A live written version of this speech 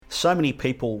so many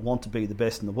people want to be the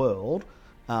best in the world,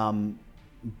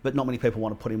 but not many people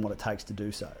want to put in what it takes to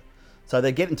do so. So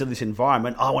they get into this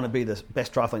environment, I want to be the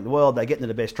best triathlete in the world. They get into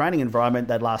the best training environment,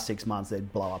 they'd last 6 months,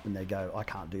 they'd blow up and they'd go, I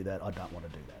can't do that, I don't want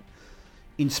to do that.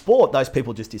 In sport, those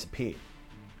people just disappear.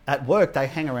 At work, they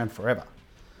hang around forever.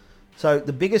 So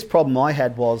the biggest problem I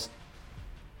had was,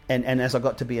 and as I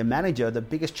got to be a manager, the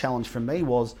biggest challenge for me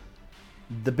was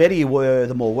the better you were,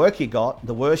 the more work you got,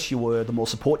 the worse you were, the more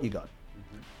support you got.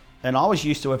 And I was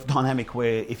used to a dynamic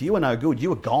where if you were no good, you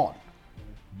were gone.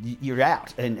 You're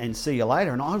out and see you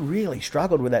later. And I really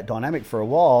struggled with that dynamic for a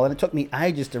while, and it took me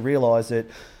ages to realise that.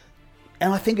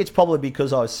 And I think it's probably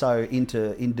because I was so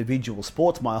into individual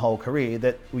sports my whole career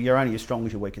that you're only as strong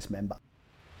as your weakest member.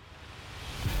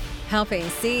 Helping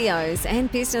CEOs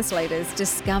and business leaders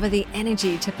discover the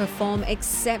energy to perform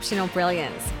exceptional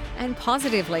brilliance and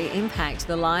positively impact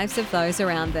the lives of those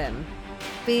around them.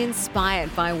 Be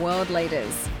inspired by world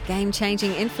leaders,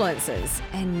 game-changing influencers,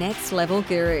 and next-level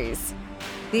gurus.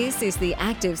 This is the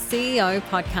Active CEO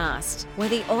podcast, where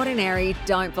the ordinary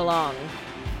don't belong.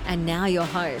 And now your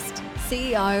host,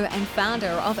 CEO and founder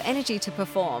of Energy to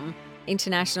Perform,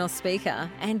 international speaker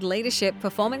and leadership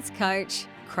performance coach,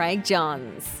 Craig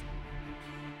Johns.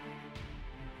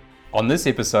 On this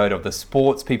episode of the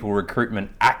Sports People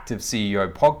Recruitment Active CEO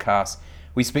podcast,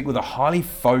 we speak with a highly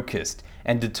focused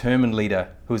and determined leader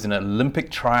who is an Olympic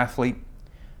triathlete,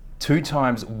 2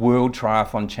 times World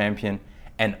Triathlon Champion,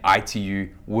 and ITU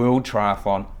World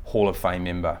Triathlon Hall of Fame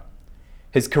member.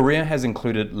 His career has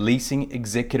included leasing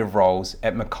executive roles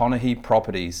at McConaughey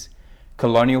Properties,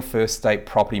 Colonial First State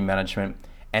Property Management,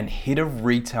 and head of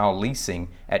retail leasing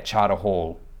at Charter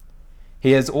Hall.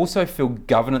 He has also filled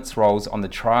governance roles on the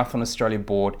Triathlon Australia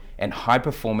Board and High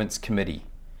Performance Committee,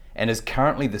 and is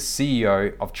currently the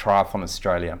CEO of Triathlon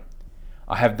Australia.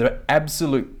 I have the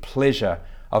absolute pleasure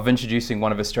of introducing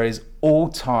one of Australia's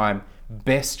all-time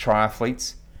best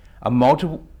triathletes, a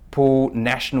multiple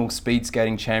national speed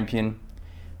skating champion,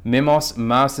 MEMOS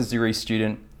master's degree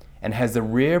student, and has the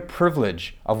rare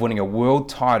privilege of winning a world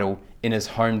title in his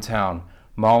hometown,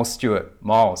 Miles Stewart.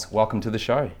 Miles, welcome to the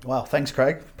show. Wow, thanks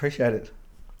Craig, appreciate it.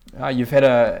 You've had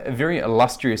a very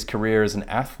illustrious career as an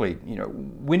athlete.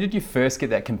 When did you first get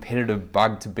that competitive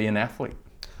bug to be an athlete?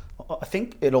 I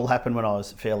think it all happened when I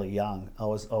was fairly young. I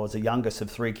was the youngest of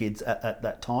 3 kids at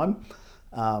that time.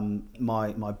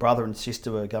 My brother and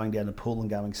sister were going down the pool and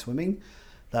going swimming.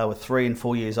 They were 3 and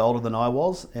 4 years older than I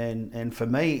was, and for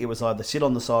me it was either sit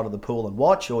on the side of the pool and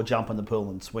watch or jump in the pool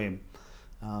and swim.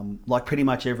 Like pretty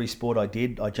much every sport I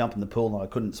did, I jumped in the pool and I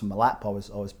couldn't swim a lap. I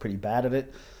was pretty bad at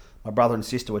it. My brother and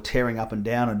sister were tearing up and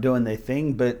down and doing their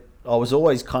thing, but I was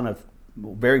always kind of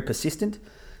very persistent,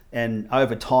 and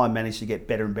over time managed to get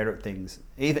better and better at things.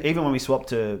 Even when we swapped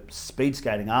to speed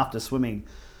skating after swimming,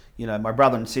 my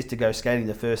brother and sister go skating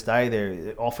the first day,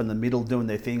 they're off in the middle doing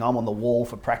their thing. I'm on the wall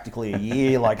for practically a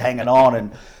year, like hanging on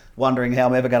and wondering how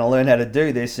I'm ever going to learn how to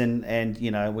do this. And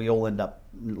we all end up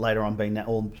later on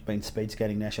being speed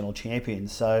skating national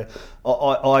champions. So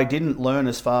I didn't learn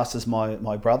as fast as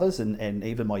my brothers and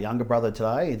even my younger brother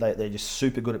today. They're just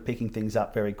super good at picking things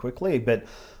up very quickly. But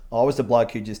I was the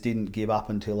bloke who just didn't give up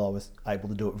until I was able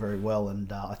to do it very well.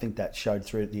 And I think that showed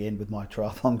through at the end with my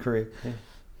triathlon career. Yeah.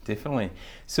 Definitely.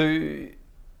 So,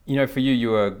 for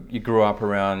you grew up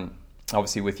around,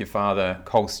 obviously with your father,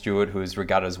 Cole Stewart, who is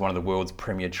regarded as one of the world's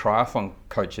premier triathlon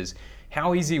coaches.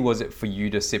 How easy was it for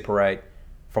you to separate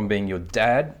from being your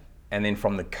dad and then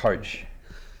from the coach?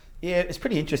 Yeah, it's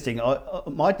pretty interesting.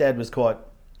 My dad was quite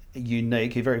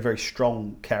unique, a very, very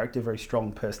strong character, very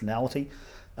strong personality.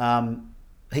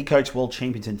 He coached world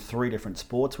champions in 3 different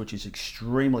sports, which is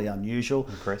extremely unusual.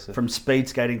 Impressive. From speed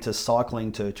skating to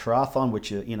cycling to triathlon,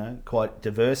 which are, quite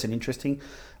diverse and interesting.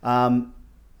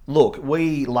 Look,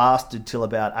 we lasted till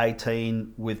about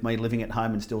 18 with me living at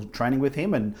home and still training with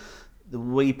him, and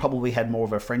we probably had more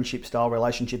of a friendship style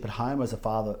relationship at home as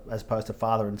opposed to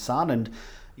father and son. And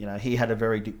he had a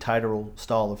very dictatorial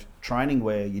style of training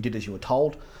where you did as you were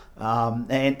told.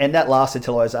 And that lasted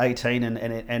till I was 18,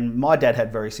 and my dad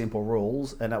had very simple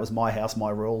rules, and that was my house,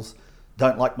 my rules.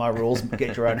 Don't like my rules,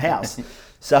 get your own house.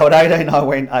 So at 18 I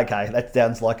went, okay, that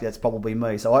sounds like that's probably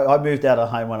me. So I moved out of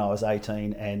home when I was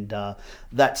 18, and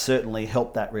that certainly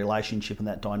helped that relationship and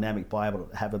that dynamic by able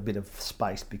to have a bit of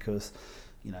space, because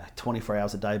 24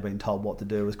 hours a day being told what to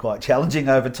do was quite challenging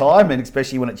over time, and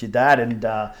especially when it's your dad.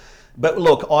 And but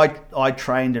look, I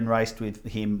trained and raced with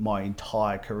him my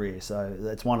entire career, so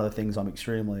that's one of the things I'm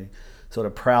extremely sort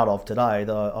of proud of today,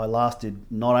 that I lasted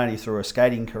not only through a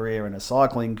skating career and a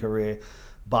cycling career,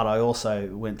 but I also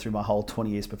went through my whole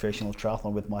 20 years professional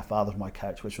triathlon with my father as my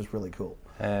coach, which was really cool.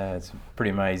 It's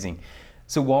pretty amazing.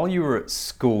 So while you were at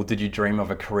school, did you dream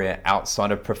of a career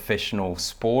outside of professional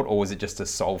sport, or was it just a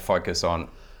sole focus on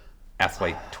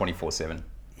athlete 24/7?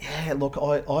 Yeah, look,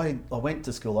 I went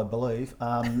to school, I believe,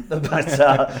 but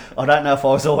I don't know if I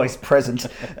was always present.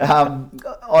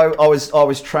 I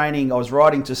was training, I was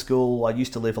riding to school. I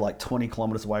used to live like 20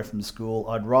 kilometres away from school.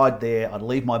 I'd ride there, I'd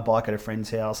leave my bike at a friend's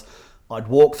house, I'd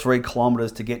walk 3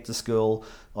 kilometres to get to school,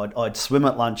 I'd swim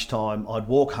at lunchtime, I'd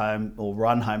walk home or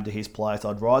run home to his place,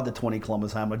 I'd ride the 20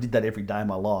 kilometres home. I did that every day of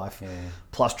my life,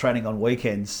 plus training on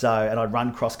weekends. So, and I'd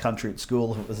run cross country at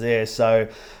school if it was there. So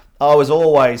I was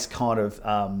always kind of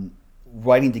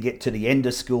waiting to get to the end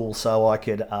of school so I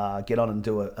could get on and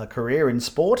do a career in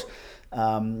sport.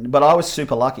 But I was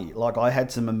super lucky. Like, I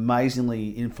had some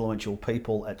amazingly influential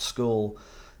people at school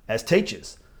as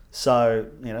teachers. So,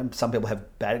 you know, some people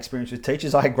have bad experience with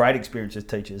teachers. I had great experience with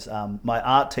teachers. My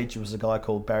art teacher was a guy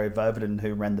called Barry Voverden,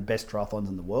 who ran the best triathlons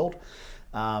in the world.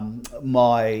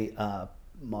 My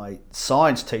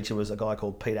science teacher was a guy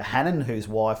called Peter Hannon, whose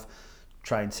wife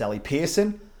trained Sally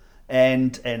Pearson.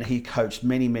 And he coached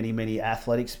many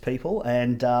athletics people.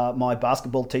 And my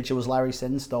basketball teacher was Larry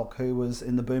Sedenstock, who was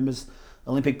in the Boomers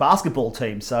Olympic basketball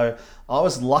team. So I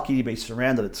was lucky to be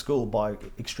surrounded at school by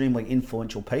extremely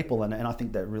influential people, and I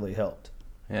think that really helped.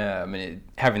 Yeah, I mean,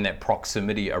 having that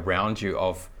proximity around you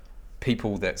of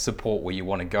people that support where you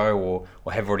want to go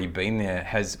or have already been there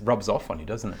rubs off on you,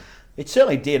 doesn't it? It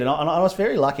certainly did, and I was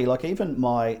very lucky. Like, even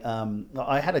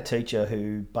I had a teacher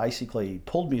who basically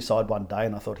pulled me aside one day,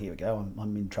 and I thought, here we go,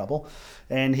 I'm in trouble.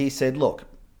 And he said, look,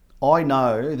 I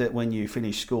know that when you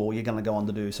finish school, you're going to go on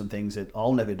to do some things that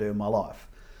I'll never do in my life.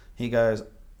 He goes,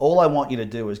 all I want you to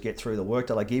do is get through the work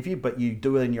that I give you, but you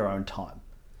do it in your own time.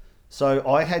 So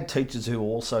I had teachers who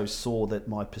also saw that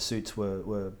my pursuits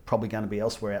were probably going to be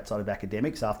elsewhere outside of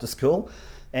academics after school.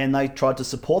 And they tried to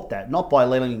support that, not by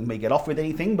letting me get off with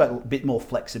anything, but a bit more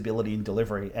flexibility in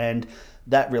delivery. And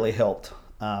that really helped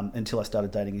until I started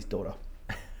dating his daughter.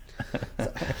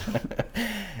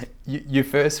 You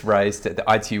first raced at the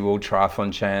ITU World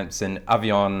Triathlon Champs in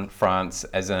Avignon, France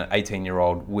as an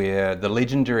 18-year-old, where the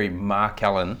legendary Mark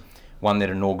Allen won that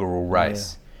inaugural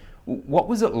race. Yeah. What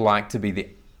was it like to be the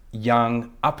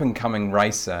young, up-and-coming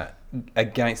racer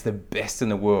against the best in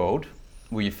the world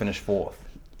where you finished 4th?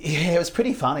 Yeah, it was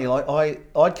pretty funny. Like,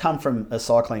 I'd come from a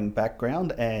cycling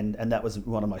background, and that was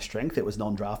one of my strengths. It was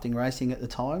non-drafting racing at the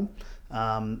time.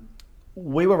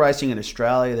 We were racing in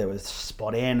Australia. There was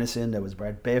Spot Anderson, there was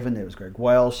Brad Bevan, there was Greg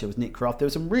Welsh, there was Nick Croft. There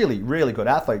were some really, really good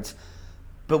athletes,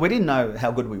 but we didn't know how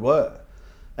good we were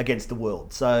against the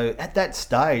world. So at that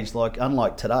stage, like,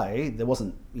 unlike today, there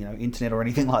wasn't, you know, internet or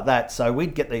anything like that. So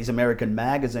we'd get these American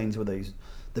magazines with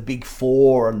the Big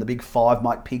Four and the Big Five.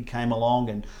 Mike Pigg came along,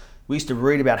 and we used to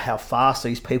read about how fast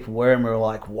these people were, and we were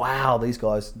like, wow, these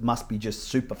guys must be just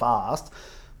super fast.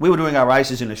 We were doing our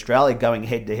races in Australia going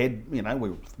head to head. You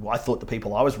know, I thought the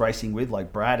people I was racing with,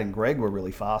 like Brad and Greg, were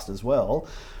really fast as well.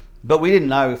 But we didn't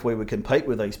know if we would compete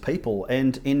with these people.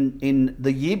 And in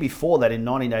the year before that, in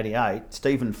 1988,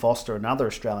 Stephen Foster, another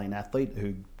Australian athlete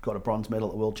who got a bronze medal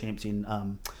at the World Champs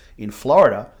in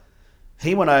Florida,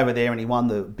 he went over there and he won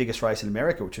the biggest race in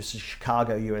America, which was the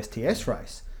Chicago USTS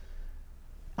race.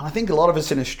 And I think a lot of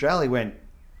us in Australia went,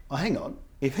 oh, hang on,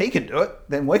 if he could do it,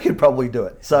 then we could probably do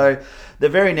it. So the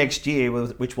very next year,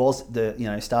 which was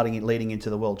leading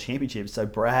into the World Championships, so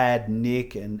Brad,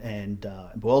 Nick, and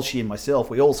Welshie and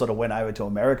myself, we all sort of went over to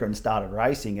America and started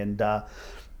racing. And I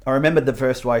remember the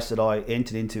first race that I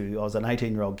entered into. I was an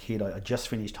 18-year-old kid. I just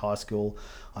finished high school.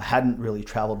 I hadn't really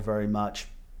travelled very much.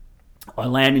 I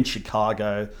land in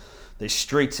Chicago. There's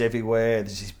streets everywhere.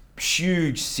 There's this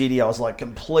huge city. I was like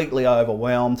completely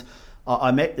overwhelmed.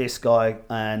 I met this guy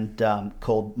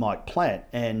called Mike Plant,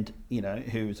 and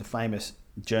who was a famous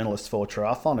journalist for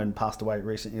triathlon and passed away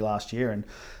recently last year. And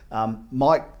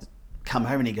Mike come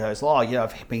home and he goes, "Oh,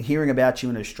 I've been hearing about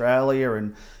you in Australia,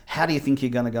 and how do you think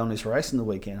you're going to go on this race in the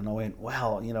weekend?" And I went,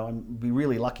 "Wow, I'd be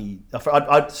really lucky.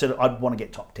 I'd want to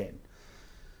get top 10."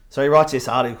 So he writes this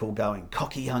article going,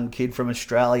 cocky young kid from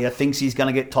Australia, thinks he's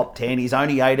going to get top 10. He's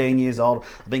only 18 years old.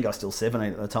 I think I was still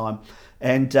 17 at the time.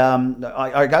 And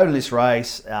I go to this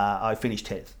race. I finished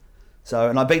 10th.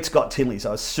 And I beat Scott Tinley, so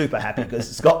I was super happy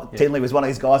because Scott Tinley was one of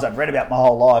these guys I'd read about my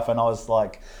whole life, and I was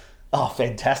like, oh,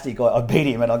 fantastic. I beat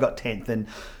him and I got 10th. And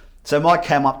so Mike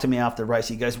came up to me after the race.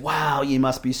 He goes, "Wow, you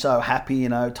must be so happy,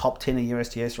 top 10 in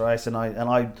USTS race." And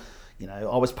I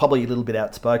was probably a little bit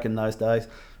outspoken those days.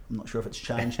 I'm not sure if it's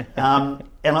changed. And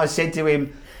I said to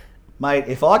him, "Mate,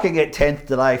 if I can get 10th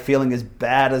today feeling as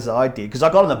bad as I did," because I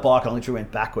got on the bike and I literally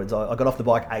went backwards. I got off the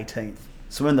bike 18th,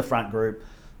 swim in the front group,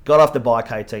 got off the bike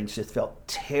 18th, just felt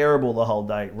terrible the whole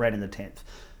day, ran in the 10th.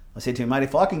 I said to him, mate,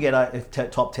 if I can get a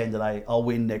top 10 today, I'll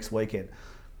win next weekend.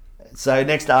 So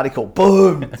next article,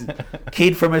 boom,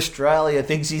 kid from Australia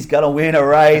thinks he's going to win a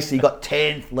race. He got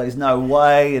 10th. There's no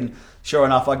way. And sure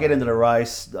enough, I get into the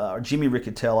race. Jimmy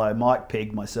Riccatello, Mike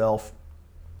Pigg, myself,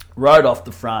 rode off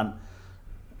the front,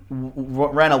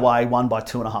 ran away, won by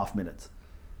 2.5 minutes.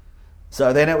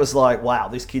 So then it was like, wow,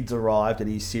 this kid's arrived and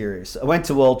he's serious. I went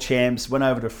to World Champs, went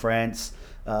over to France,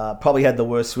 probably had the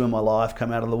worst swim of my life,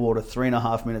 come out of the water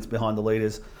 3.5 minutes behind the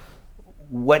leaders,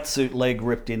 wetsuit leg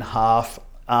ripped in half.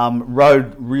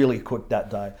 Rode really quick that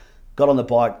day. Got on the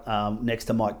bike next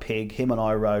to Mike Pigg. Him and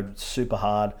I rode super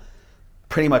hard.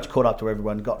 Pretty much caught up to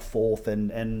everyone. Got 4th,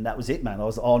 and that was it, man. I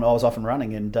was off and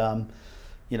running. And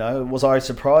was I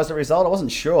surprised at the result? I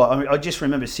wasn't sure. I mean, I just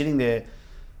remember sitting there.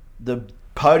 The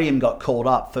podium got called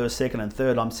up, 1st, 2nd, and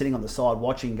 3rd. I'm sitting on the side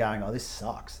watching, going, "Oh, this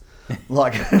sucks."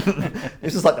 Like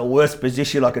this is like the worst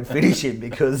position I could finish in,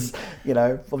 because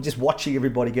I'm just watching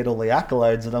everybody get all the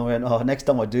accolades, and I went, oh, next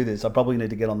time I do this I probably need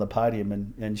to get on the podium,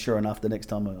 and sure enough, the next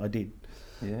time I did.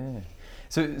 Yeah.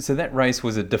 So that race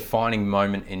was a defining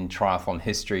moment in triathlon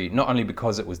history, not only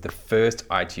because it was the first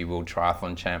ITU World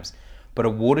Triathlon Champs, but a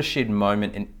watershed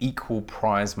moment in equal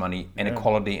prize money and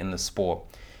equality in the sport.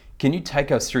 Can you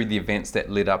take us through the events that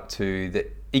led up to the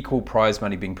equal prize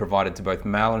money being provided to both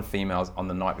male and females on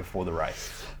the night before the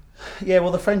race? Yeah,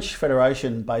 well, the French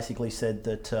Federation basically said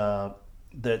that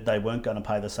that they weren't going to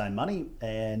pay the same money,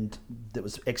 and there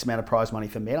was X amount of prize money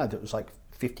for men. I think it was like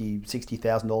 $50,000,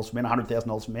 $60,000 for men,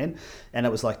 $100,000 for men, and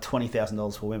it was like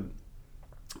 $20,000 for women.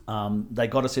 They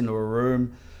got us into a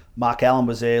room. Mark Allen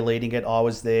was there leading it. I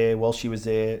was there. Welshie was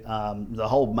there. The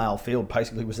whole male field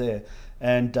basically was there.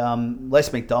 And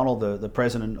Les McDonald, the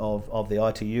president of the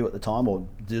ITU at the time, or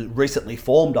the recently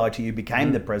formed ITU,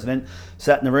 became the president,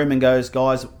 sat in the room and goes,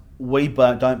 guys, we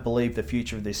don't believe the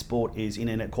future of this sport is in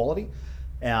inequality.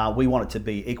 We want it to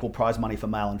be equal prize money for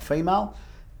male and female.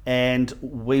 And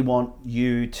we want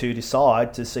you to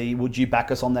decide to see, would you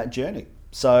back us on that journey?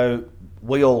 So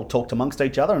we all talked amongst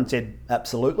each other and said,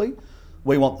 absolutely,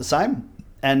 we want the same.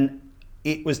 And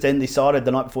it was then decided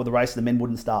the night before the race the men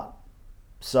wouldn't start.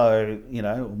 So,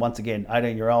 once again,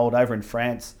 18-year-old over in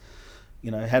France,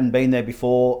 hadn't been there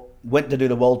before, went to do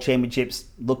the World Championships,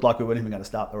 looked like we weren't even going to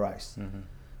start the race. Mm-hmm.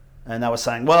 And they were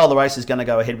saying, well, the race is going to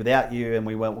go ahead without you. And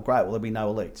we went, well, great, well, there'll be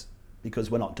no elites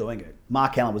because we're not doing it.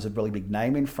 Mark Allen was a really big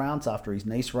name in France after his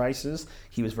Nice races.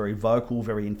 He was very vocal,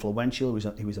 very influential.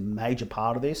 He was a major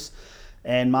part of this.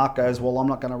 And Mark goes, well, I'm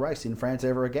not going to race in France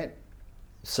ever again.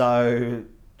 So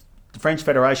the French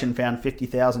Federation found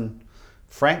 50,000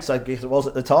 francs, I guess it was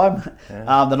at the time.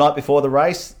 Yeah. The night before the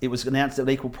race, it was announced that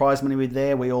equal prize money was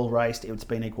there. We all raced. It's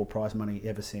been equal prize money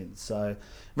ever since. So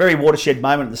very watershed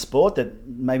moment in the sport that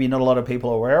maybe not a lot of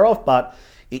people are aware of, but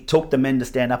it took the men to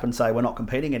stand up and say, we're not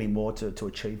competing anymore to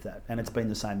achieve that. And it's been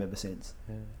the same ever since.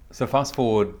 Yeah. So fast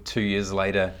forward 2 years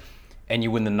later, and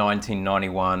you win the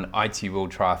 1991 ITU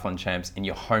World Triathlon Champs in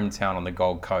your hometown on the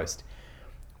Gold Coast.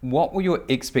 What were your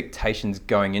expectations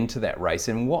going into that race,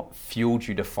 and what fueled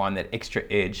you to find that extra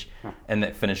edge and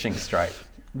that finishing straight?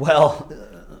 Well,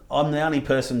 I'm the only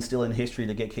person still in history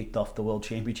to get kicked off the World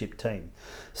Championship team.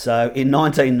 So in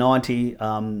 1990,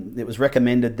 it was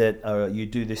recommended that you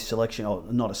do this selection, or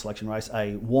not a selection race,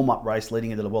 a warm-up race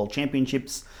leading into the World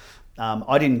Championships.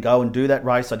 I didn't go and do that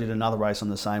race. I did another race on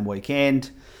the same weekend.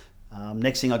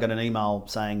 Next thing I got an email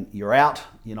saying, you're out,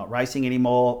 you're not racing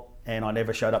anymore. And I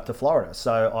never showed up to Florida.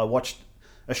 So I watched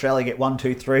Australia get 1,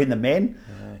 2, 3 in the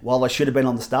men while I should have been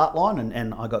on the start line,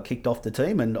 and I got kicked off the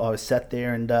team, and I was sat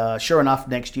there, and sure enough,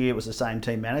 next year it was the same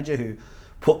team manager who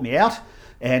put me out,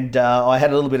 and I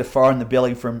had a little bit of fire in the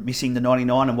belly from missing the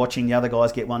 99 and watching the other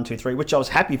guys get 1, 2, 3, which I was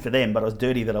happy for them, but I was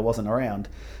dirty that I wasn't around.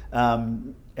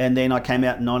 And then I came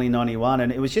out in 1991,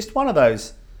 and it was just one of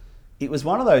those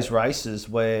races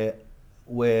where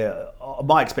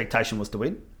my expectation was to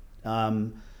win.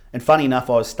 And funny enough,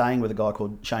 I was staying with a guy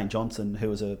called Shane Johnson, who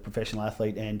was a professional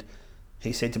athlete, and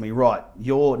he said to me, right,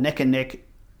 you're neck and neck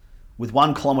with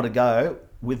 1 kilometre to go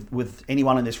with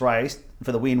anyone in this race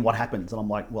for the win, what happens? And I'm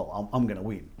like, well, I'm going to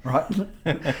win, right?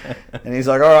 And he's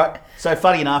like, all right. So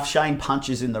funny enough, Shane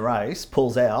punches in the race,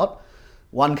 pulls out,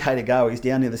 1K to go, he's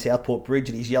down near the Southport Bridge,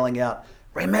 and he's yelling out,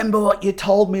 remember what you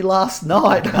told me last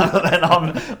night? And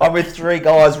I'm with 3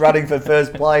 guys running for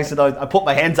first place, and I put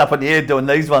my hands up in the air doing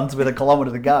these ones with 1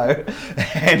 kilometre to go.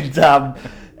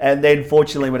 And then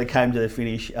fortunately when it came to the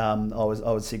finish, I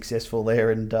was successful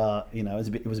there, and it was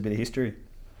a bit of history.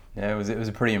 Yeah, it was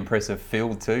a pretty impressive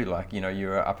field too. Like, you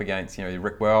were up against,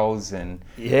 Rick Wells and...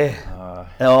 Yeah.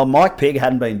 Mike Pigg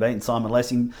hadn't been beaten, Simon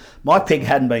Lessing. Mike Pigg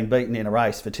hadn't been beaten in a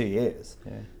race for 2 years.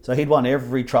 Yeah. So he'd won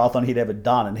every triathlon he'd ever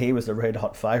done, and he was the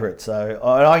red-hot favourite. So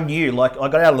I knew, like, I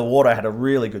got out of the water, I had a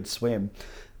really good swim,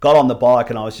 got on the bike,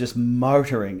 and I was just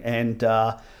motoring. And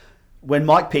when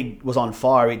Mike Pigg was on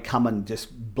fire, he'd come and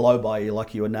just blow by you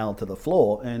like you were nailed to the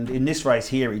floor. And in this race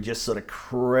here, he just sort of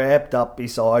crept up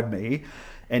beside me,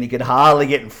 and he could hardly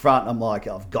get in front. I'm like,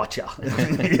 I've got you.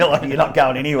 You're not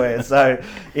going anywhere. So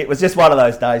it was just one of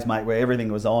those days, mate, where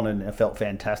everything was on and it felt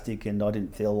fantastic, and I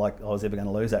didn't feel like I was ever going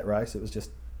to lose that race. It was just,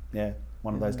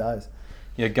 one of those days.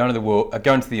 Yeah, going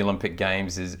to the Olympic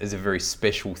Games is a very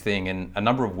special thing, and a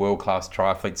number of world-class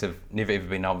triathletes have never ever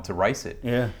been able to race it.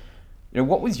 Yeah.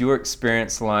 What was your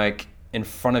experience like in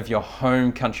front of your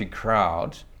home country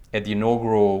crowd at the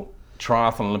inaugural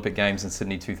Triathlon Olympic Games in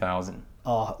Sydney 2000?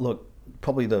 Oh, look,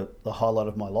 probably the highlight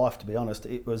of my life, to be honest.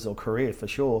 It was a career for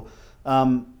sure.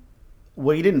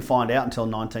 We didn't find out until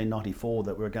 1994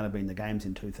 that we were going to be in the Games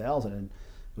in 2000, and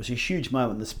it was a huge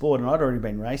moment in the sport. And I'd already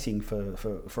been racing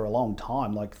for a long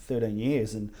time, like 13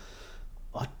 years, and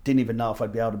I didn't even know if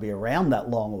I'd be able to be around that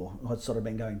long, or I'd sort of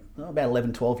been going about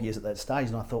 11, 12 years at that stage,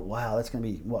 and I thought, wow, that's going to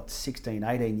be, 16,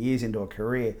 18 years into a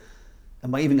career.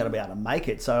 Am I even going to be able to make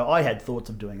it? So I had thoughts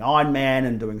of doing Ironman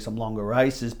and doing some longer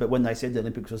races, but when they said the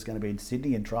Olympics was going to be in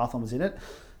Sydney and triathlon was in it,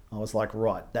 I was like,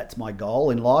 right, that's my goal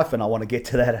in life, and I want to get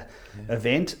to that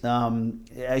event.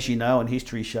 As you know, and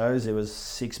history shows, there was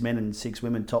 6 men and 6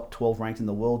 women, top 12 ranked in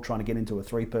the world, trying to get into a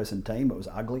 3-person team. It was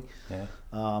ugly. Yeah.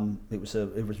 It was a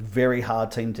very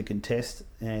hard team to contest,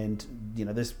 and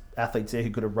there's athletes there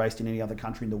who could have raced in any other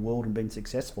country in the world and been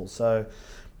successful. So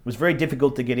it was very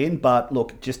difficult to get in, but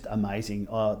look, just amazing.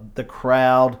 The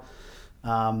crowd,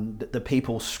 the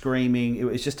people screaming, it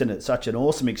was just such an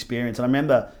awesome experience. And I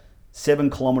remember 7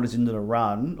 kilometres into the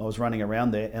run, I was running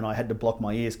around there, and I had to block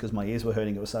my ears because my ears were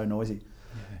hurting. It was so noisy.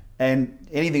 Yeah. And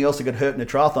anything else that could hurt in a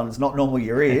triathlon, it's not normally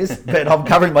your ears, but I'm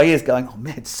covering my ears going, oh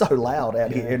man, it's so loud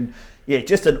out here. And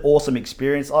just an awesome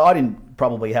experience. I didn't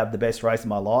probably have the best race of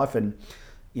my life, and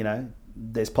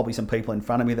there's probably some people in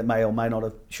front of me that may or may not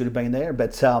should have been there,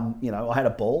 but I had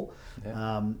a ball.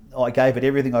 Yeah. I gave it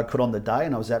everything I could on the day,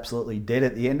 and I was absolutely dead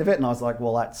at the end of it. And I was like,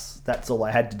 well, that's all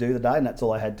I had to do the day, and that's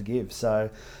all I had to give. So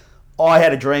I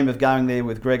had a dream of going there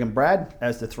with Greg and Brad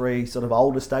as the 3 sort of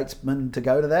older statesmen to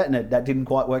go to that, and that didn't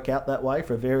quite work out that way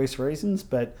for various reasons.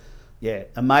 But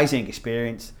amazing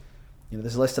experience.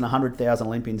 There's less than 100,000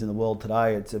 Olympians in the world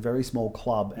today. It's a very small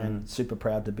club, and super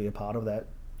proud to be a part of that.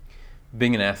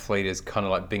 Being an athlete is kind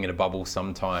of like being in a bubble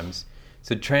sometimes.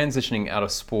 So transitioning out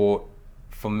of sport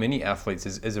for many athletes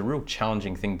is a real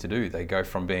challenging thing to do. They go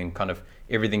from being kind of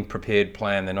everything prepared,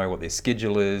 planned, they know what their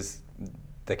schedule is.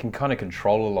 They can kind of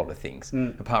control a lot of things,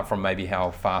 apart from maybe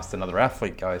how fast another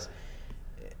athlete goes.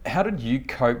 How did you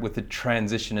cope with the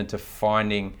transition into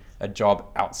finding a job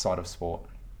outside of sport?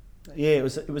 Yeah, it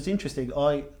was interesting.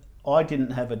 I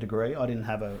didn't have a degree. I didn't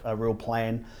have a real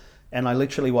plan. And I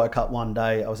literally woke up one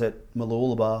day, I was at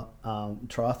Mooloolaba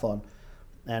triathlon,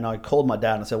 and I called my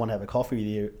dad and I said, I want to have a coffee with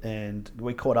you. And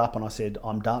we caught up, and I said,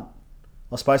 I'm done. I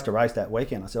was supposed to race that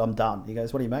weekend. I said, I'm done. He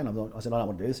goes, what do you mean? I said, I don't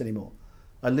want to do this anymore.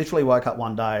 I literally woke up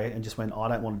one day and just went, I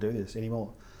don't want to do this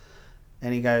anymore.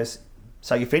 And he goes,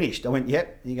 so you finished? I went,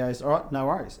 yep. He goes, all right, no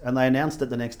worries. And they announced it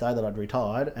the next day that I'd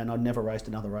retired, and I'd never raced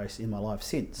another race in my life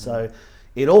since. So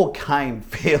it all came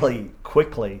fairly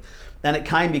quickly. And it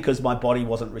came because my body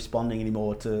wasn't responding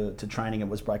anymore to training. It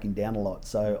was breaking down a lot.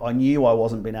 So I knew I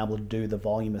wasn't being able to do the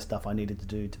volume of stuff I needed to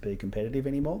do to be competitive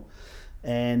anymore.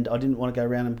 And I didn't want to go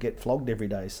around and get flogged every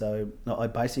day. So I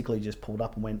basically just pulled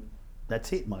up and went,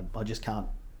 that's it. I just can't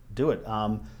do it.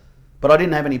 But I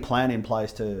didn't have any plan in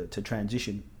place to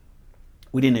transition.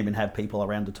 We didn't even have people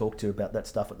around to talk to about that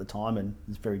stuff at the time, and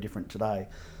it's very different today.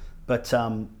 But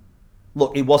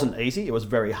look, it wasn't easy. It was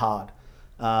very hard.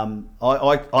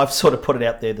 I've sort of put it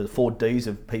out there, the 4 Ds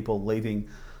of people leaving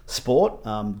sport: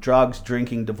 drugs,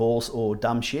 drinking, divorce, or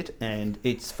dumb shit. And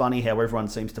it's funny how everyone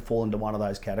seems to fall into one of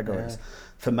those categories. Yeah.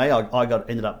 For me, I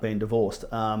ended up being divorced.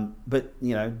 But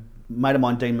mate of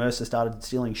mine, Dean Mercer, started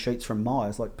stealing sheets from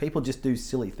Myers. Like, people just do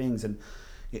silly things, and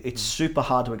it's super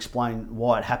hard to explain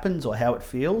why it happens or how it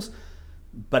feels.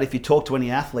 But if you talk to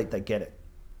any athlete, they get it.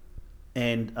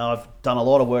 And I've done a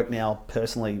lot of work now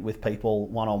personally with people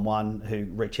one-on-one who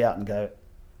reach out and go,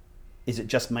 is it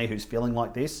just me who's feeling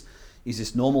like this? Is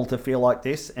this normal to feel like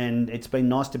this? And it's been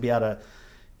nice to be able to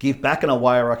give back in a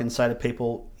way where I can say to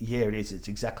people, yeah, it is. It's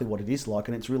exactly what it is like,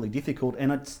 and it's really difficult.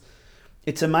 And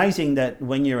it's amazing that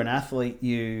when you're an athlete,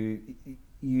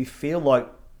 you feel like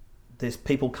there's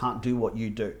people can't do what you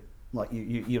do. Like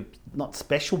you're not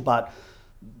special, but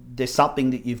there's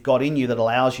something that you've got in you that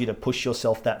allows you to push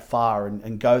yourself that far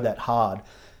and go that hard.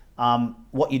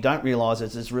 What you don't realise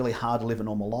is it's really hard to live a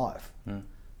normal life.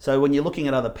 So when you're looking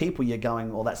at other people, you're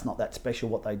going, well, that's not that special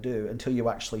what they do, until you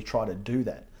actually try to do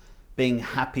that. Being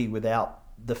happy without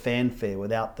the fanfare,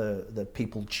 without the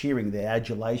people cheering, the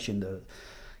adulation,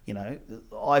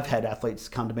 I've had athletes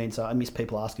come to me and say, I miss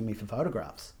people asking me for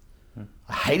photographs.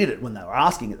 I hated it when they were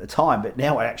asking at the time, but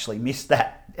now I actually miss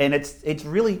that. And it's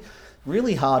really,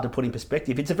 really hard to put in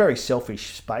perspective. It's a very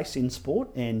selfish space in sport,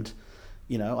 and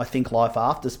I think life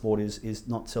after sport is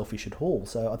not selfish at all.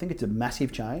 So I think it's a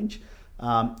massive change.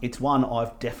 It's one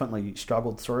I've definitely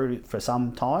struggled through for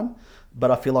some time, but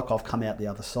I feel like I've come out the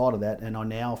other side of that, and I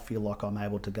now feel like I'm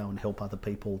able to go and help other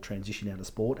people transition out of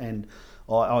sport, and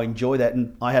I enjoy that.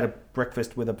 And I had a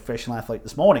breakfast with a professional athlete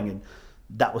this morning, and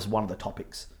that was one of the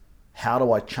topics. How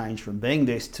do I change from being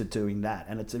this to doing that?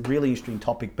 And it's a really interesting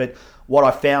topic. But what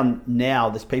I found now,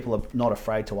 there's people are not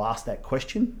afraid to ask that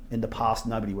question. In the past,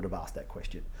 nobody would have asked that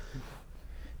question.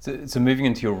 So moving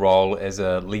into your role as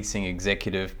a leasing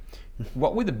executive,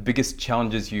 what were the biggest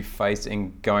challenges you faced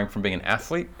in going from being an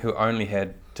athlete who only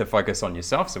had to focus on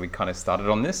yourself, so we kind of started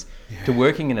on this, to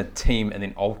working in a team and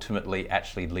then ultimately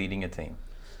actually leading a team?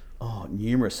 Oh,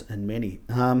 numerous and many.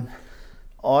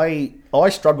 I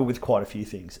struggled with quite a few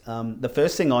things. The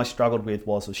first thing I struggled with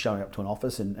was showing up to an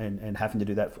office and having to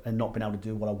do that and not being able to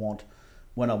do what I want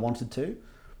when I wanted to.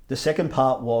 The second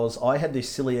part was I had this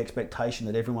silly expectation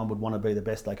that everyone would want to be the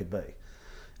best they could be.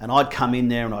 And I'd come in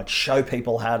there and I'd show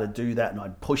people how to do that, and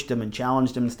I'd push them and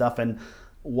challenge them and stuff. And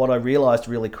what I realised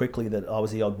really quickly, that I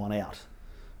was the odd one out.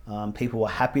 People were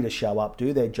happy to show up,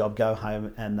 do their job, go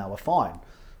home, and they were fine.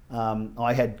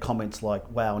 I had comments like,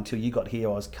 wow, until you got here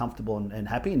I was comfortable and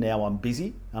happy, and now I'm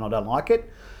busy and I don't like it.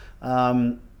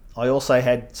 I also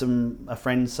had a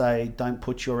friend say, don't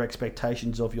put your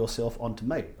expectations of yourself onto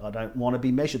me. I don't want to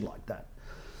be measured like that.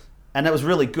 And that was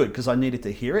really good, because I needed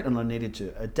to hear it and I needed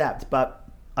to adapt. But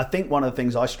I think one of the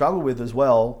things I struggle with as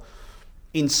well,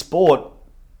 in sport,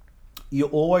 you're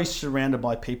always surrounded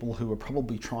by people who are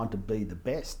probably trying to be the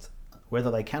best.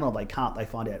 Whether they can or they can't, they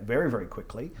find out very, very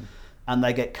quickly, and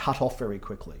they get cut off very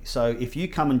quickly. So if you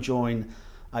come and join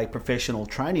a professional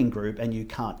training group and you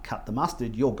can't cut the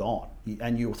mustard, you're gone,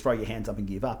 and you'll throw your hands up and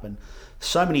give up. And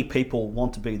so many people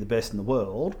want to be the best in the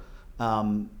world,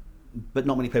 but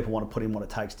not many people want to put in what it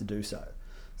takes to do so.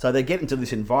 So they get into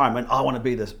this environment, I want to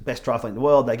be the best triathlete in the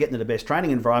world. They get into the best training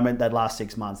environment, they'd last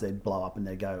 6 months, they'd blow up and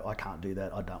they'd go, I can't do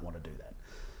that, I don't want to do that.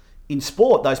 In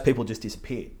sport, those people just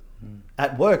disappeared.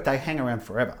 At work, they hang around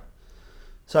forever.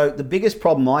 So the biggest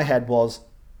problem I had was,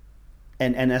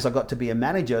 and as I got to be a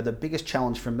manager, the biggest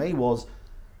challenge for me was,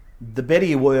 the better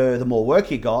you were, the more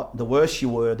work you got, the worse you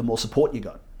were, the more support you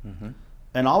got.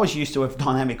 And I was used to a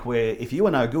dynamic where if you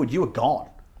were no good, you were gone.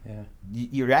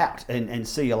 You're out and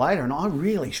see you later. And I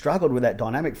really struggled with that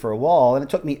dynamic for a while, and it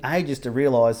took me ages to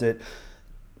realise that.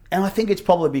 And I think it's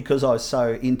probably because I was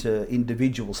so into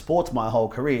individual sports my whole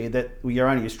career that you're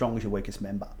only as strong as your weakest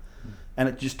member. And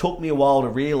it just took me a while to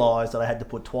realise that I had to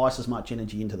put twice as much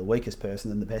energy into the weakest person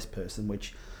than the best person,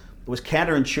 which was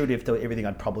counterintuitive to everything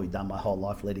I'd probably done my whole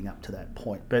life leading up to that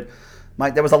point. But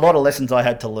mate, there was a lot of lessons I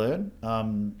had to learn.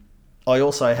 I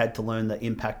also had to learn the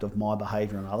impact of my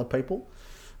behaviour on other people.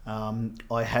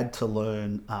 I had to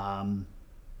learn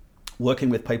working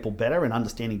with people better and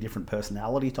understanding different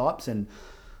personality types, and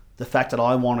the fact that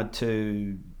I wanted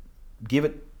to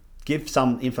give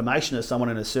some information to someone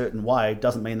in a certain way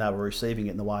doesn't mean they were receiving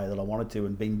it in the way that I wanted to,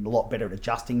 and being a lot better at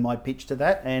adjusting my pitch to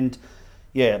that. And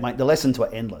yeah, mate, the lessons were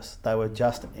endless. They were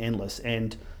just endless,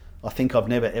 and I think I've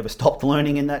never ever stopped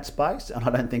learning in that space, and I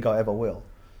don't think I ever will.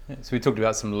 So we talked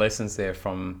about some lessons there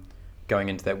from going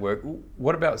into that work.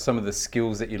 What about some of the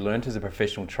skills that you learned as a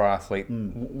professional triathlete?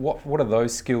 What are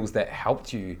those skills that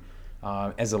helped you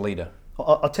as a leader?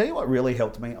 I'll tell you what really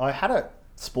helped me. I had a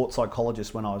sports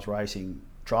psychologist when I was racing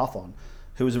triathlon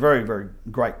who was a very, very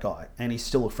great guy, and he's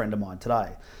still a friend of mine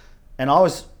today. And I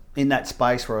was in that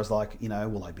space where I was like,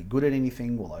 will I be good at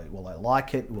anything? Will I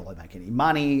like it? Will I make any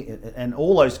money? And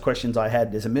all those questions I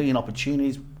had. There's a million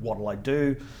opportunities. What will I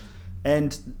do?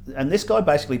 And this guy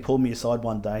basically pulled me aside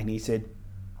one day and he said,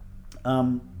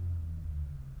 triathlon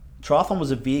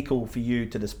was a vehicle for you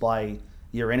to display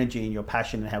your energy and your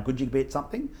passion and how good you can be at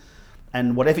something.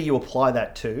 And whatever you apply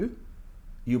that to,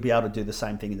 you'll be able to do the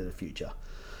same thing into the future.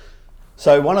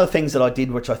 So one of the things that I did,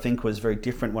 which I think was very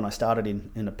different when I started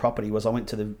in a property, was I went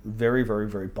to the very, very,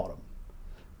 very bottom.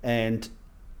 And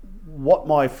what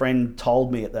my friend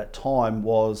told me at that time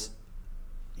was,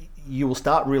 you will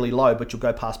start really low, but you'll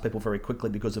go past people very quickly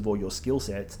because of all your skill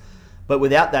sets. But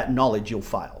without that knowledge, you'll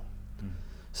fail.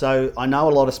 So I know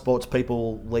a lot of sports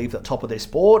people leave the top of their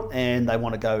sport and they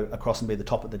want to go across and be the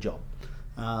top of the job.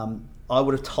 I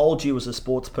would have told you as a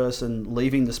sports person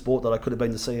leaving the sport that I could have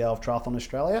been the CEO of Triathlon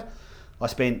Australia. I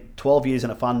spent 12 years in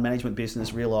a fund management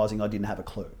business realising I didn't have a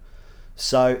clue.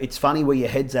 So it's funny where your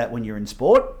head's at when you're in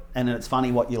sport, and then it's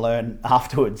funny what you learn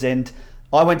afterwards. And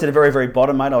I went to the very, very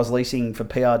bottom, mate. I was leasing for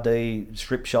PRD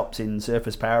strip shops in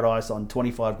Surfers Paradise on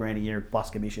 25 grand a year plus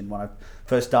commission when I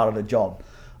first started a job.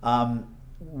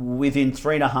 Within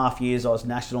 3.5 years, I was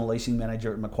national leasing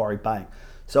manager at Macquarie Bank.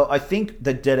 So I think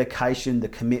the dedication, the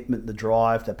commitment, the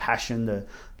drive, the passion,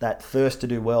 that thirst to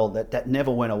do well, that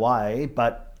never went away.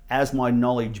 But as my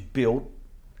knowledge built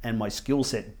and my skill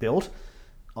set built,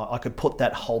 I could put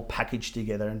that whole package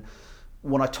together. And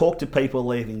when I talk to people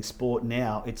leaving sport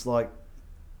now, it's like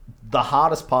the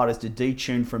hardest part is to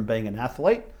detune from being an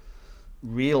athlete,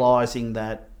 realizing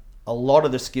that a lot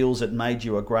of the skills that made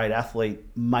you a great athlete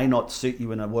may not suit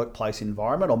you in a workplace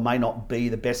environment or may not be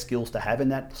the best skills to have in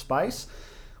that space,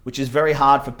 which is very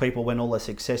hard for people when all their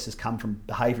success has come from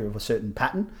behaviour of a certain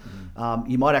pattern.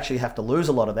 You might actually have to lose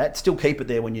a lot of that, still keep it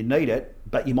there when you need it,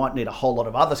 but you might need a whole lot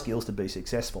of other skills to be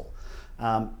successful.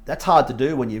 That's hard to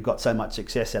do when you've got so much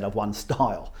success out of one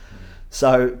style.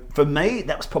 So for me,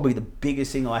 that was probably the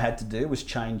biggest thing I had to do, was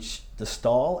change the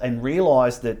style and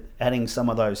realise that adding some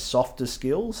of those softer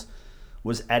skills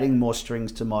was adding more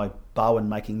strings to my bow and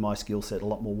making my skill set a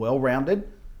lot more well-rounded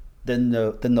than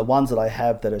the ones that I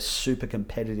have that are super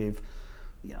competitive.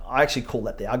 You know, I actually call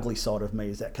that the ugly side of me,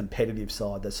 is that competitive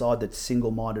side, the side that's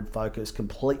single-minded, focused,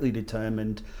 completely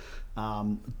determined,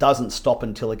 doesn't stop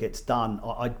until it gets done.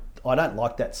 I don't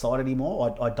like that side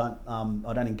anymore. I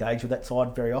don't engage with that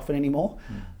side very often anymore.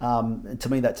 And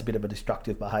to me, that's a bit of a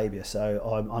destructive behaviour.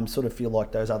 So I'm sort of feel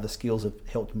like those other skills have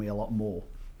helped me a lot more.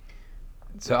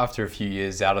 So after a few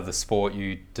years out of the sport,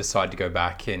 you decide to go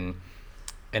back and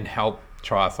help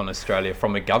Triathlon Australia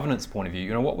from a governance point of view.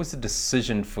 You know, what was the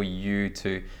decision for you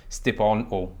to step on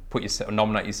or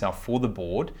nominate yourself for the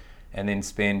board and then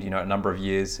spend, a number of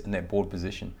years in that board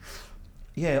position?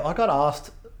 Yeah, I got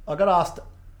asked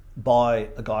by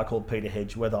a guy called Peter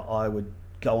Hedge whether I would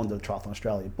go on the Triathlon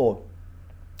Australia board.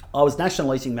 I was national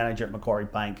leasing manager at Macquarie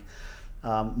Bank.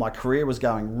 My career was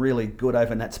going really good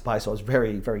over in that space. I was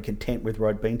very, very content with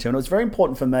where I'd been to. And it was very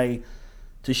important for me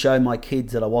to show my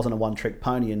kids that I wasn't a one-trick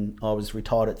pony and I was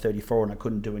retired at 34 and I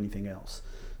couldn't do anything else.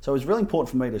 So it was really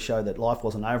important for me to show that life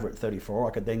wasn't over at 34.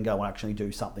 I could then go and actually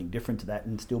do something different to that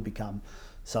and still become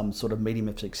some sort of medium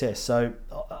of success. So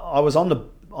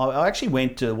I actually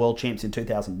went to World Champs in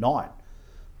 2009.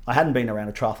 I hadn't been around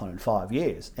a triathlon in 5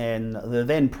 years. And the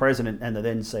then president and the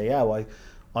then CEO,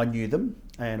 I knew them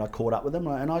and I caught up with them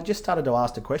and I just started to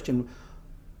ask the question,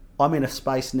 I'm in a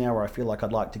space now where I feel like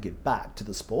I'd like to give back to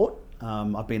the sport.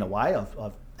 I've been away,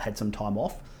 I've had some time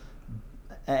off.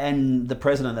 And the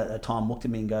president at that time looked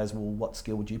at me and goes, well, what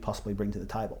skill would you possibly bring to the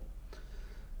table?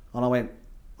 And I went,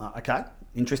 okay,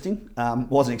 interesting.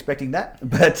 Wasn't expecting that.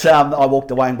 But I walked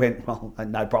away and went, well,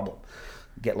 no problem.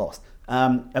 Get lost.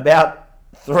 About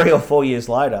 3 or 4 years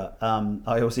later,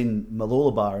 I was in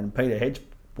Mooloolaba and Peter Hedge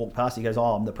walked past. He goes,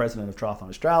 I'm the president of Triathlon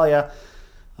Australia.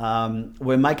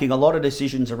 We're making a lot of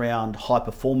decisions around high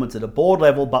performance at a board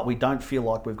level, but we don't feel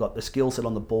like we've got the skill set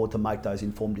on the board to make those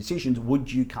informed decisions.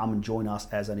 Would you come and join us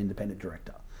as an independent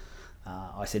director?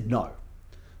 I said no.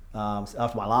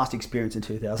 After my last experience in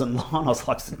 2009, I was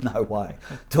like, no way.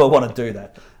 Do I want to do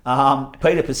that?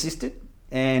 Peter persisted,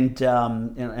 and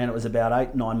it was about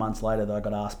 8-9 months later that I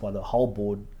got asked by the whole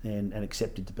board and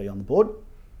accepted to be on the board.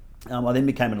 I then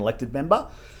became an elected member.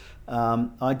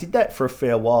 I did that for a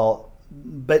fair while.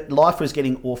 But life was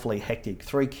getting awfully hectic.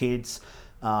 3 kids.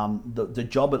 The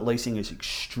job at leasing is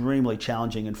extremely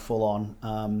challenging and full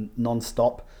on,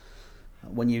 non-stop.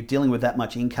 When you're dealing with that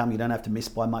much income, you don't have to miss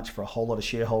by much for a whole lot of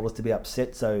shareholders to be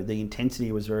upset. So the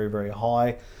intensity was very, very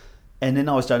high. And then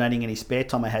I was donating any spare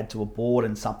time I had to a board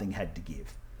and something had to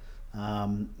give.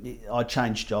 I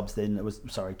changed jobs then.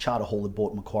 Charter Hall had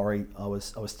bought Macquarie. I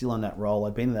was still in that role.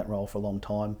 I'd been in that role for a long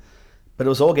time. But it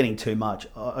was all getting too much.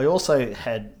 I also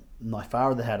had... My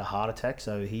father had a heart attack,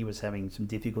 so he was having some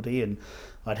difficulty, and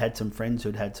I'd had some friends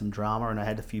who'd had some drama, and I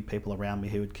had a few people around me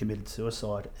who had committed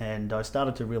suicide. And I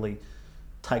started to really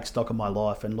take stock of my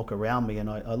life and look around me, and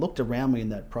I looked around me in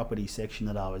that property section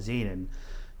that I was in,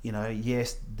 and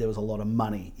yes, there was a lot of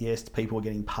money. Yes, people were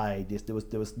getting paid. Yes, there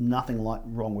was nothing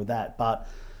wrong with that, but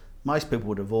most people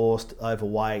were divorced,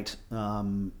 overweight,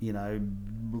 had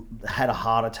a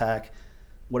heart attack,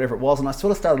 whatever it was. And I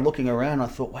sort of started looking around and I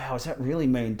thought, wow, is that really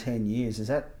me in 10 years? Is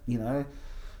that,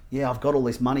 I've got all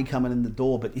this money coming in the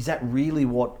door, but is that really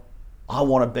what I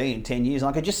want to be in 10 years. And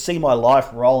I could just see my life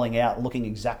rolling out, looking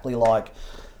exactly like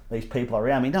these people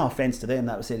around me. No offense to them,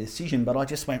 that was their decision, but I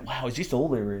just went, wow, is this all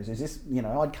there is? Is this,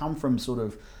 I'd come from sort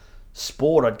of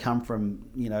sport, I'd come from,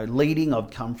 leading,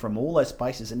 I'd come from all those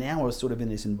spaces, and now I was sort of in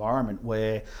this environment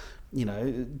where,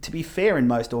 to be fair, in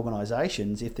most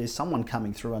organisations, if there's someone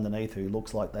coming through underneath who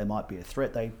looks like they might be a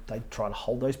threat, they try to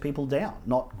hold those people down,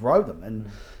 not grow them.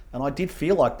 And I did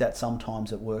feel like that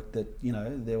sometimes at work, that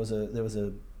there was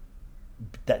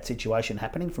that situation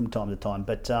happening from time to time.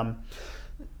 But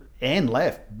Anne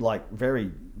left like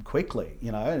very quickly,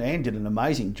 and Anne did an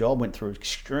amazing job, went through an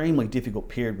extremely difficult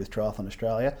period with Triathlon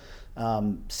Australia,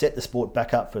 set the sport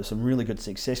back up for some really good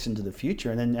success into the future,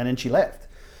 and then she left.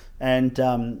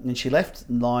 And she left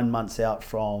 9 months out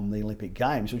from the Olympic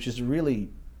Games, which is a really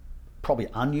probably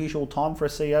unusual time for a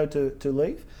CEO to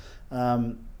leave.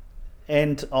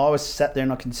 And I was sat there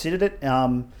and I considered it.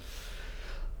 I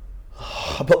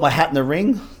put my hat in the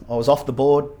ring. I was off the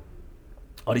board.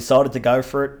 I decided to go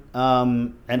for it.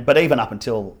 But even up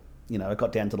until it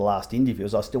got down to the last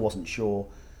interviews, I still wasn't sure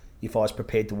if I was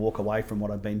prepared to walk away from what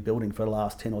I'd been building for the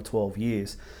last 10 or 12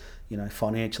 years.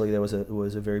 Financially there was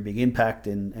a very big impact,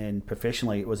 and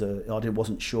professionally I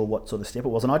wasn't sure what sort of step it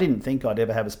was, and I didn't think I'd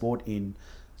ever have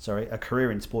a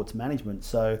career in sports management.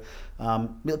 So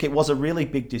look, it was a really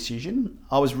big decision.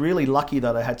 I was really lucky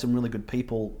that I had some really good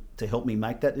people to help me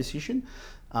make that decision.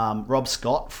 Rob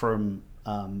Scott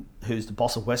who's the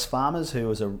boss of Wesfarmers, who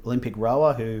was an Olympic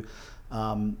rower, who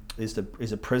is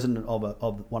a president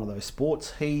of one of those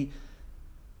sports. He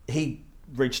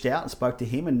reached out and spoke to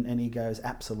him, and he goes,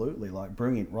 absolutely, like,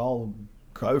 brilliant role,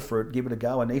 go for it, give it a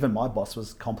go. And even my boss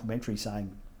was complimentary,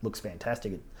 saying, looks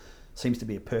fantastic, it seems to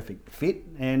be a perfect fit.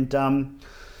 And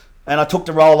I took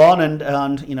the role on, and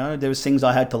there was things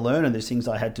I had to learn, and there's things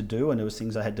I had to do, and there was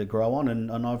things I had to grow on,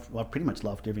 and I've pretty much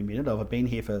loved every minute. I've been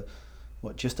here for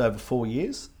just over 4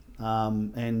 years.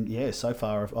 And yeah, so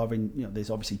far I've been, there's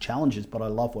obviously challenges, but I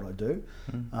love what I do.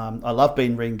 I love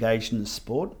being re-engaged in the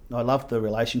sport. I love the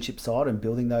relationship side and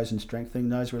building those and strengthening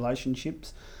those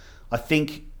relationships. I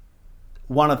think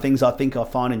one of the things I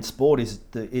find in sport is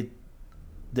that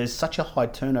there's such a high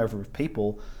turnover of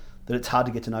people that it's hard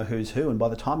to get to know who's who, and by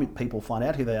the time people find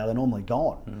out who they are, they're normally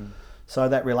gone. So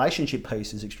that relationship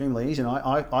piece is extremely easy, and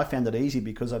I found it easy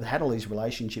because I've had all these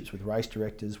relationships with race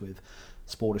directors, with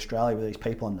Sport Australia, with these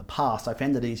people in the past. I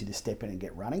found it easy to step in and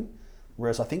get running,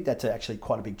 whereas I think that's actually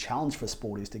quite a big challenge for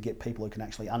sport, is to get people who can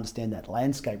actually understand that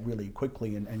landscape really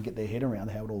quickly and get their head around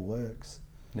how it all works.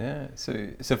 Yeah, so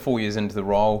 4 years into the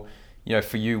role,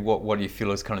 for you, what do you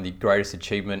feel is kind of the greatest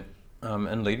achievement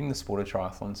in leading the sport of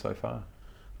triathlon so far?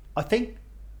 I think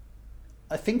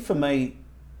for me,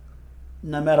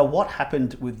 no matter what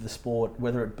happened with the sport,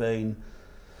 whether it been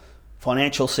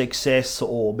financial success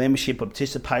or membership or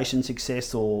participation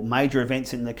success or major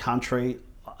events in the country,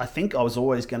 I think I was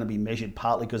always going to be measured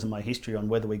partly because of my history on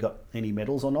whether we got any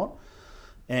medals or not.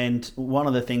 And one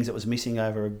of the things that was missing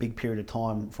over a big period of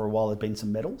time for a while had been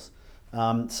some medals.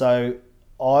 So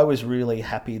I was really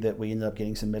happy that we ended up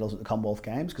getting some medals at the Commonwealth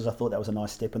Games, because I thought that was a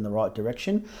nice step in the right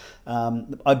direction.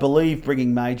 I believe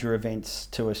bringing major events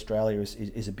to Australia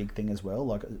is a big thing as well.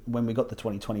 Like when we got the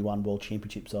 2021 World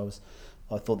Championships,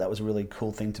 I thought that was a really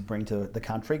cool thing to bring to the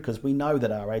country, because we know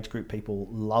that our age group people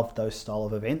love those style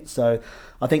of events. So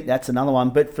I think that's another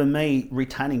one. But for me,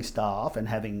 retaining staff and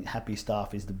having happy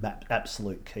staff is the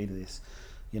absolute key to this.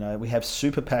 We have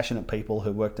super passionate people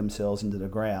who work themselves into the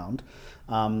ground.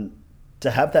 To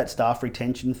have that staff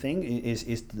retention thing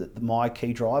is my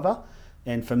key driver.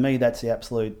 And for me, that's the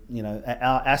absolute,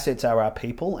 our assets are our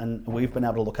people, and we've been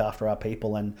able to look after our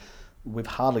people, and we've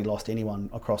hardly lost anyone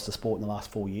across the sport in the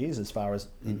last 4 years as far as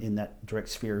in that direct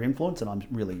sphere of influence, and I'm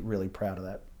really, really proud of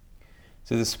that.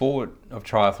 So the sport of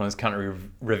triathlon is currently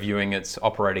reviewing its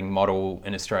operating model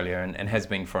in Australia and has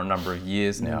been for a number of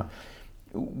years now.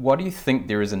 What do you think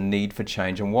there is a need for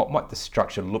change, and what might the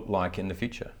structure look like in the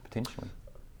future, potentially?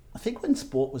 I think when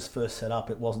sport was first set up,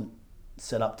 it wasn't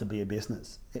set up to be a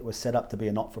business. It was set up to be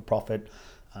a not-for-profit,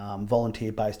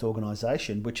 volunteer-based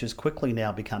organisation, which has quickly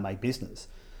now become a business.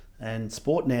 And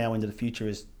sport now into the future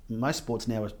is, most sports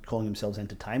now are calling themselves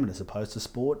entertainment as opposed to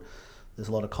sport. There's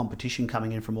a lot of competition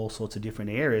coming in from all sorts of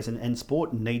different areas, and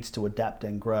sport needs to adapt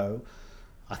and grow.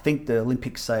 I think the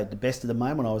Olympics say it the best at the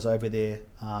moment. I was over there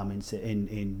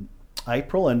in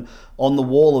April, and on the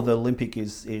wall of the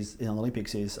Olympics is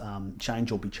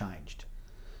change or be changed.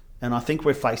 And I think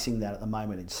we're facing that at the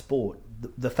moment in sport.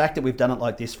 The fact that we've done it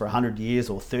like this for 100 years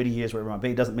or 30 years, whatever it might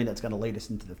be, doesn't mean it's going to lead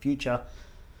us into the future.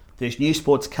 There's new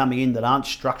sports coming in that aren't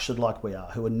structured like we are,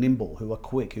 who are nimble, who are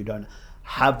quick, who don't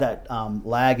have that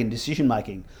lag in decision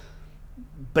making.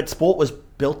 But sport was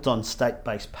built on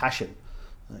state-based passion.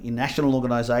 National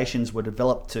organisations were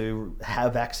developed to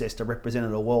have access to represent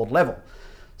at a world level.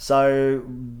 So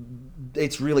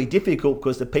it's really difficult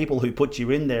because the people who put you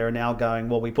in there are now going,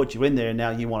 well, we put you in there and now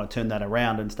you want to turn that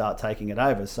around and start taking it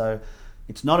over. So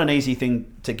it's not an easy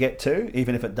thing to get to,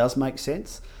 even if it does make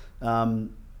sense. 9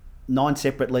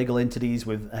 separate legal entities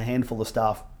with a handful of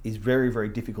staff is very, very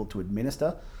difficult to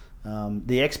administer.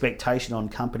 The expectation on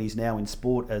companies now in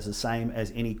sport is the same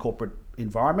as any corporate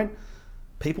environment.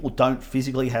 People don't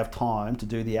physically have time to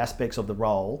do the aspects of the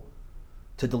role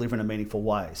to deliver in a meaningful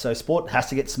way. So sport has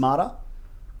to get smarter.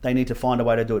 They need to find a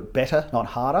way to do it better, not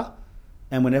harder.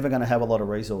 And we're never going to have a lot of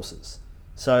resources.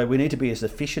 So we need to be as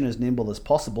efficient, as nimble as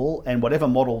possible. And whatever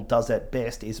model does that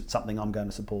best is something I'm going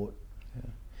to support.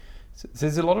 Yeah. So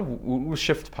there's a lot of, we'll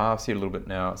shift paths here a little bit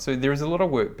now. So there is a lot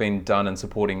of work being done in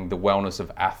supporting the wellness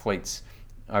of athletes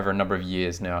over a number of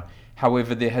years now.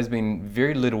 However, there has been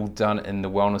very little done in the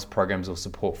wellness programs or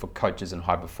support for coaches and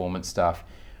high performance staff.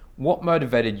 What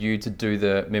motivated you to do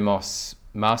the MEMOS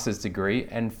master's degree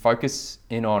and focus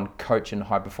in on coach and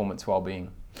high performance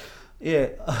wellbeing? Yeah,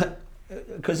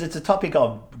 because it's a topic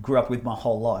I grew up with my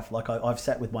whole life. Like I've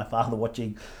sat with my father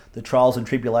watching the trials and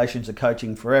tribulations of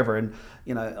coaching forever. And,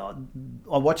 you know,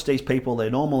 I watch these people, they're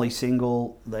normally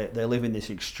single, they're living this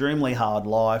extremely hard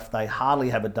life, they hardly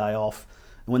have a day off.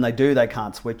 And when they do, they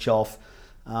can't switch off.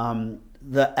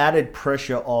 The added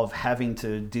pressure of having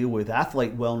to deal with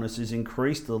athlete wellness has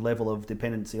increased the level of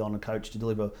dependency on a coach to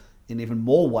deliver in even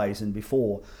more ways than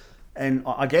before. And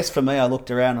I guess for me, I looked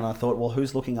around and I thought, well,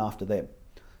 who's looking after them?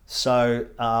 So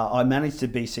I managed to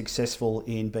be successful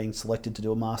in being selected to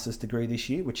do a master's degree this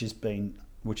year, which has been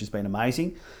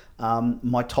amazing.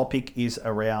 My topic is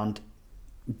around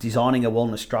designing a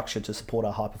wellness structure to support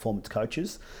our high performance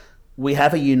coaches. We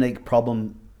have a unique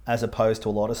problem as opposed to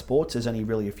a lot of sports. There's only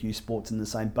really a few sports in the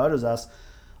same boat as us,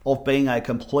 of being a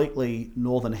completely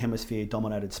Northern Hemisphere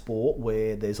dominated sport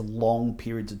where there's long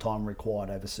periods of time required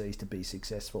overseas to be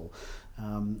successful.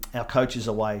 Our coaches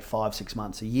are away 5-6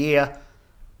 months a year.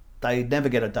 They never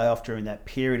get a day off during that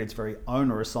period. It's very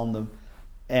onerous on them.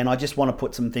 And I just want to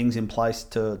put some things in place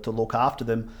to look after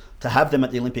them, to have them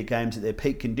at the Olympic Games at their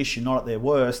peak condition, not at their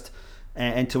worst,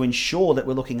 and to ensure that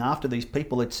we're looking after these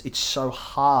people. It's so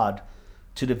hard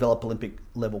to develop Olympic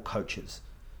level coaches.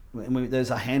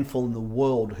 There's a handful in the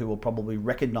world who are probably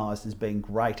recognised as being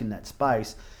great in that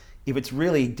space. If it's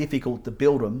really difficult to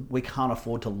build them, we can't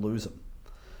afford to lose them.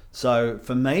 So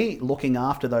for me, looking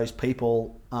after those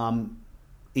people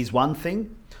is one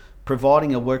thing.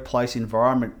 Providing a workplace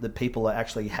environment that people are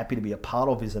actually happy to be a part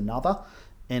of is another.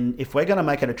 And if we're going to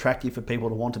make it attractive for people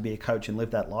to want to be a coach and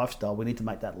live that lifestyle, we need to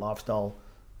make that lifestyle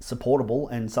supportable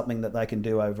and something that they can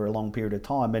do over a long period of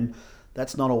time. And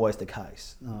that's not always the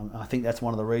case. I think that's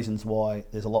one of the reasons why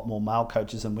there's a lot more male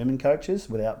coaches than women coaches,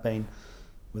 without being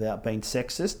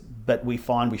sexist. But we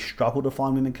struggle to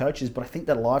find women coaches. But I think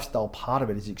that lifestyle part of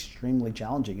it is extremely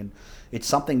challenging, and it's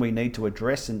something we need to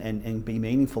address and be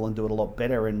meaningful and do it a lot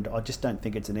better. And I just don't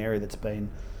think it's an area that's been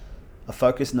a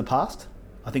focus in the past.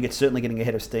 I think it's certainly getting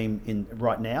ahead of steam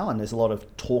right now, and there's a lot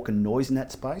of talk and noise in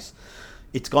that space.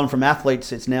 It's gone from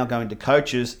athletes, it's now going to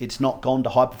coaches. It's not gone to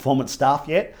high performance staff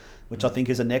yet, which I think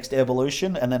is a next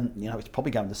evolution. And then, it's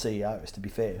probably going to CEOs, to be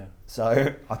fair. Yeah.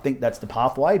 So I think that's the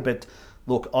pathway. But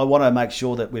look, I want to make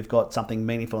sure that we've got something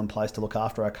meaningful in place to look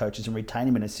after our coaches and retain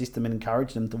them and assist them and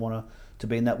encourage them to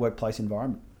be in that workplace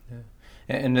environment.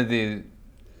 Yeah. And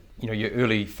your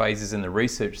early phases in the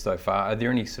research so far, are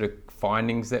there any sort of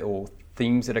findings or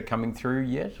themes that are coming through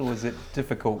yet? Or is it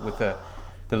difficult with the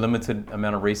limited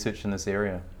amount of research in this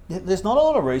area? There's not a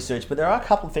lot of research, but there are a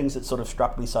couple of things that sort of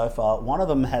struck me so far. One of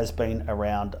them has been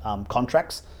around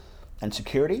contracts and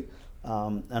security.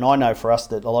 And I know for us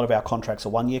that a lot of our contracts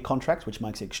are 1-year contracts, which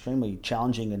makes it extremely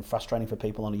challenging and frustrating for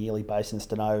people on a yearly basis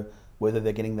to know whether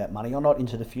they're getting that money or not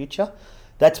into the future.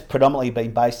 That's predominantly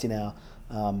been based in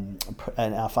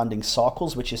our funding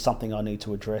cycles, which is something I need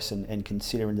to address and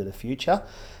consider into the future.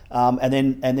 And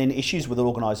then issues with an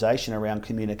organisation around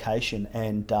communication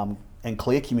and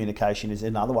clear communication is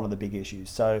another one of the big issues.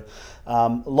 So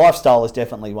lifestyle is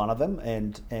definitely one of them,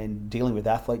 and dealing with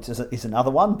athletes is another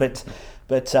one. But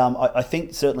I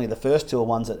think certainly the first two are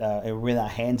ones that are within our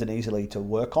hands and easily to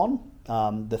work on.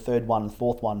 The third one and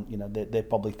fourth one, they're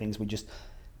probably things we just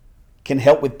can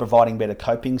help with providing better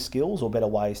coping skills or better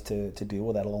ways to deal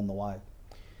with that along the way.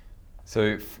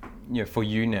 So, for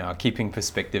you now, keeping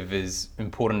perspective is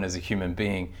important as a human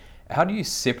being. How do you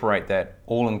separate that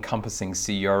all-encompassing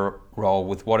CEO role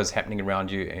with what is happening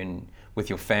around you and with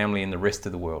your family and the rest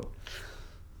of the world?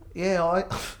 Yeah,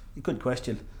 good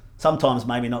question. Sometimes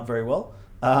maybe not very well.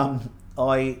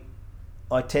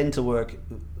 I tend to work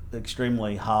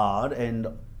extremely hard, and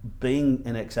being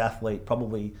an ex-athlete,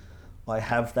 probably I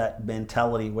have that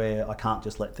mentality where I can't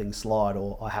just let things slide,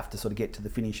 or I have to sort of get to the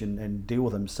finish and deal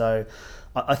with them. So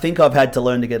I think I've had to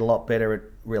learn to get a lot better at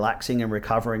relaxing and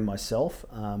recovering myself.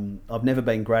 I've never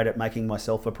been great at making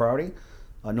myself a priority.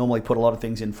 I normally put a lot of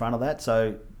things in front of that.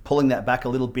 So pulling that back a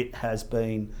little bit has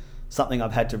been something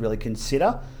I've had to really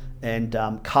consider. And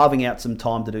carving out some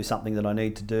time to do something that I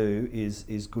need to do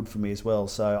is good for me as well.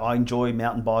 So I enjoy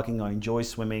mountain biking, I enjoy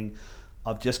swimming.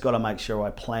 I've just got to make sure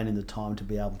I plan in the time to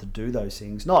be able to do those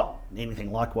things. Not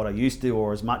anything like what I used to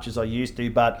or as much as I used to,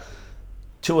 but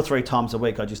 2 or 3 times a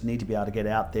week I just need to be able to get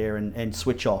out there and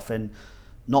switch off and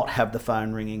not have the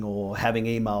phone ringing or having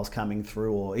emails coming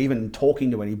through, or even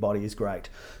talking to anybody is great.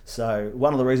 So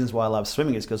one of the reasons why I love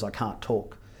swimming is because I can't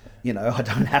talk. You know, I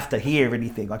don't have to hear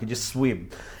anything. I can just swim.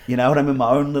 You know, and I'm in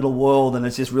my own little world, and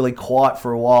it's just really quiet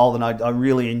for a while, and I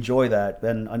really enjoy that.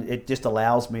 And it just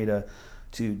allows me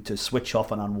to switch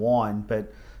off and unwind.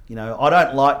 But, you know, I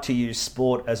don't like to use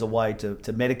sport as a way to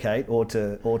medicate or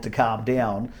to calm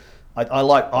down. I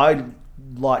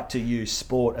like to use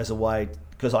sport as a way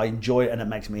because I enjoy it and it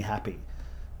makes me happy.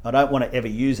 I don't want to ever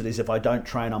use it as if I don't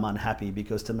train, I'm unhappy,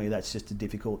 because to me that's just a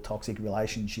difficult, toxic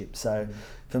relationship. So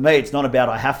for me, it's not about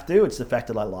I have to, it's the fact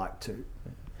that I like to.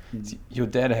 Your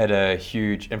dad had a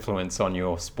huge influence on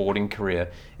your sporting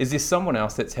career. Is there someone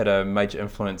else that's had a major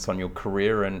influence on your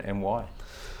career, and why?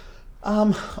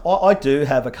 I do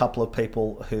have a couple of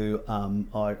people who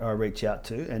I reach out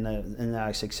to, and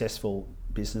they're successful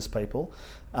business people.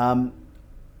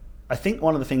 I think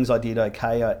one of the things I did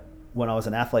okay at when I was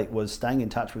an athlete was staying in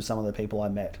touch with some of the people I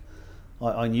met.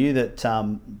 I knew that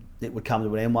it would come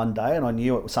to an end one day, and I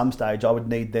knew at some stage I would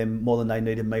need them more than they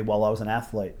needed me while I was an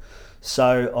athlete.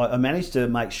 So I managed to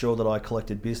make sure that I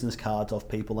collected business cards off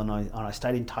people, and I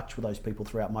stayed in touch with those people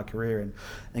throughout my career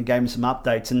and gave them some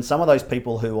updates. And some of those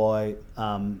people who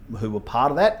were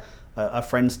part of that are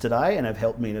friends today and have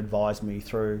helped me and advised me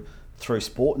through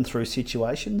sport and through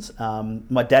situations.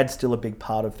 My dad's still a big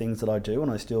part of things that I do,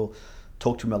 and I still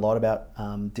talk to him a lot about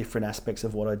different aspects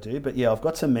of what I do. But yeah, I've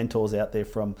got some mentors out there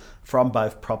from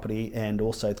both property and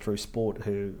also through sport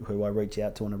who I reach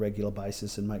out to on a regular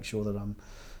basis and make sure that I'm,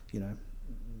 you know,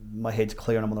 my head's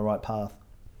clear and I'm on the right path.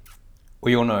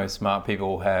 We all know smart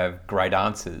people have great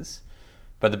answers,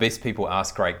 but the best people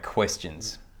ask great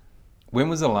questions. When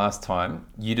was the last time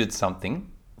you did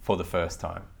something for the first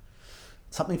time?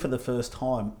 Something for the first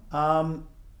time?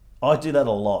 I do that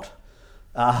a lot.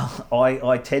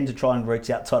 I tend to try and reach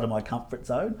outside of my comfort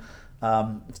zone.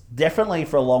 Definitely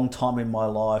for a long time in my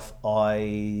life,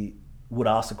 I would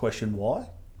ask the question, why?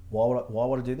 Why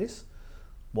would I do this?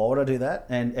 Why would I do that?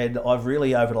 And I've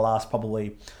really, over the last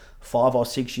probably 5 or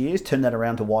 6 years, turned that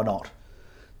around to why not?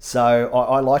 So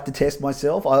I like to test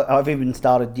myself. I've even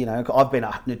started, you know, I've been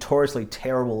a notoriously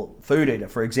terrible food eater,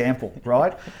 for example,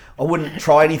 right? I wouldn't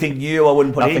try anything new. I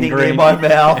wouldn't put anything in my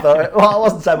mouth. Well, it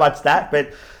wasn't so much that,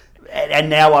 but... And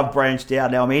now I've branched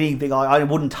out. Now I'm eating things. I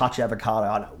wouldn't touch avocado.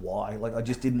 I don't know why. Like I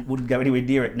just wouldn't go anywhere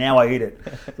near it. Now I eat it.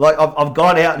 Like I've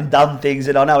gone out and done things,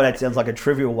 and I know that sounds like a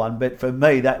trivial one, but for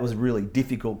me that was really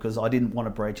difficult because I didn't want to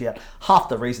branch out. Half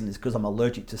the reason is because I'm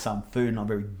allergic to some food and I'm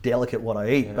very delicate what I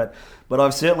eat. Yeah. But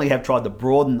I've certainly have tried to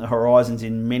broaden the horizons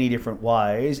in many different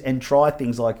ways and try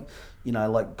things like, you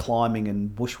know, like climbing and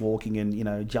bushwalking and, you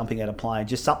know, jumping out of plane.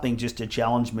 Just something just to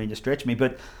challenge me, to stretch me.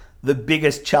 But the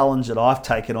biggest challenge that I've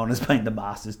taken on has been the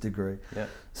master's degree. Yeah.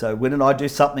 So when did I do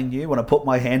something new? When I put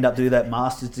my hand up to do that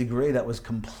master's degree, that was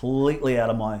completely out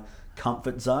of my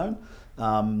comfort zone.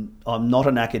 I'm not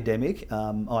an academic.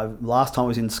 Last time I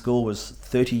was in school was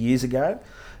 30 years ago.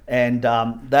 And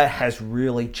that has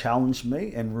really challenged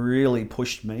me and really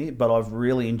pushed me, but I've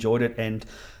really enjoyed it. And,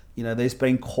 you know, there's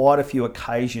been quite a few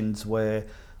occasions where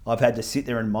I've had to sit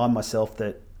there and remind myself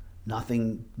that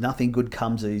nothing good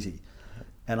comes easy.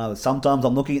 And sometimes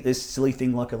I'm looking at this silly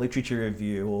thing like a literature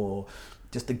review or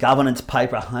just a governance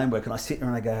paper homework, and I sit there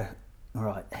and I go, all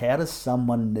right, how does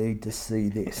someone need to see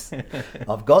this?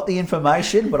 I've got the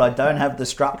information, but I don't have the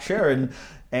structure,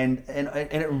 and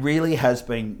it really has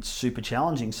been super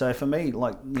challenging. So for me,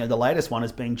 like, you know, the latest one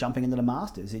has been jumping into the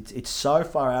Masters. It's so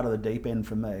far out of the deep end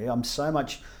for me. I'm so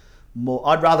much more.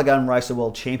 I'd rather go and race the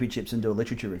World Championships and do a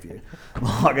literature review.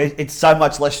 Like, it's so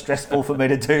much less stressful for me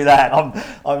to do that.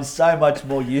 I'm so much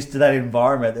more used to that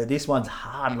environment. This one's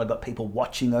hard, and I've got people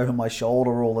watching over my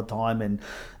shoulder all the time and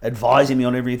advising me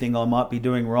on everything I might be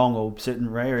doing wrong or certain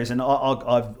areas. And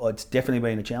it's definitely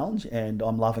been a challenge, and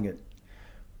I'm loving it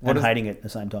and hating it at the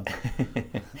same time.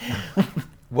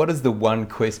 What is the one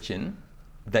question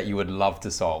that you would love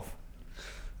to solve?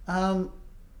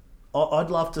 I'd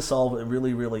love to solve a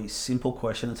really, really simple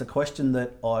question. It's a question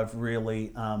that I've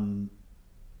really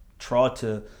tried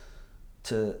to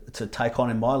take on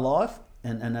in my life,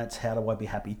 and that's how do I be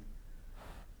happy?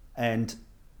 And,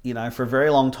 you know, for a very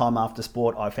long time after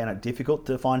sport, I found it difficult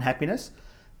to find happiness.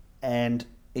 And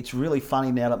it's really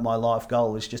funny now that my life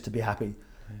goal is just to be happy.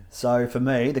 Yeah. So for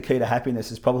me, the key to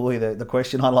happiness is probably the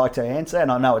question I like to answer.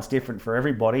 And I know it's different for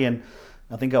everybody. And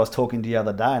I think I was talking to you the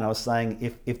other day and I was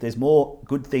saying if there's more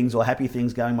good things or happy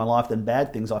things going in my life than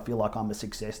bad things, I feel like I'm a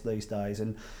success these days.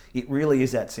 And it really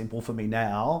is that simple for me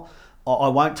now. I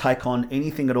won't take on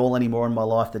anything at all anymore in my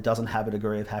life that doesn't have a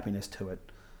degree of happiness to it.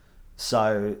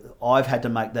 So I've had to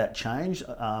make that change.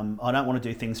 I don't want to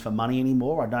do things for money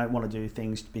anymore. I don't want to do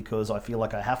things because I feel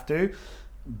like I have to.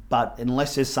 But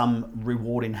unless there's some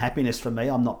reward in happiness for me,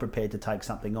 I'm not prepared to take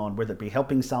something on, whether it be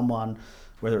helping someone,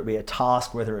 whether it be a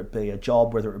task, whether it be a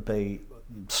job, whether it be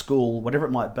school, whatever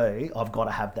it might be. I've got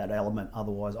to have that element.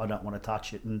 Otherwise, I don't want to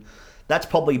touch it. And that's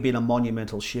probably been a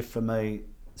monumental shift for me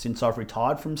since I've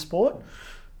retired from sport.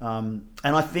 And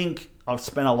I think I've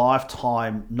spent a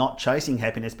lifetime not chasing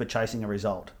happiness, but chasing a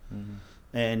result. Mm-hmm.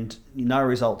 And no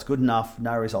result's good enough,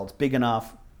 no result's big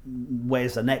enough.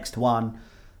 Where's the next one?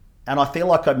 And I feel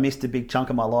like I've missed a big chunk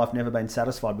of my life, never been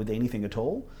satisfied with anything at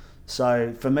all.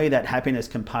 So for me, that happiness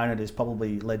component has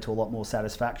probably led to a lot more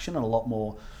satisfaction and a lot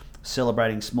more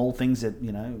celebrating small things that,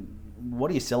 you know, what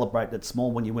do you celebrate that's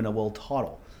small when you win a world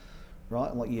title?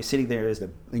 Right? Like you're sitting there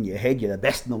in your head, you're the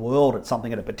best in the world at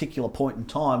something at a particular point in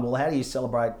time. Well, how do you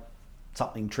celebrate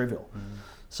something trivial? Mm.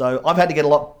 So I've had to get a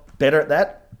lot better at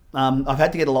that. I've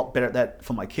had to get a lot better at that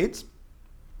for my kids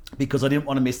because I didn't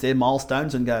want to miss their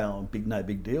milestones and go, oh, no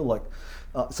big deal. Like,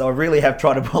 so I really have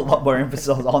tried to put a lot more emphasis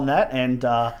on that. And,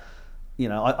 you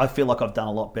know, I feel like I've done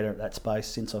a lot better at that space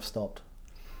since I've stopped.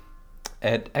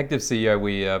 At Active CEO,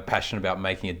 we are passionate about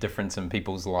making a difference in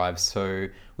people's lives. So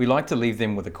we like to leave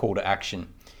them with a call to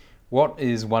action. What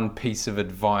is one piece of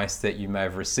advice that you may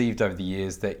have received over the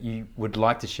years that you would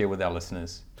like to share with our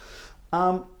listeners?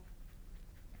 I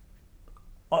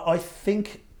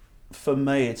think for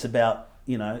me, it's about,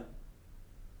 you know,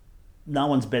 no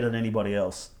one's better than anybody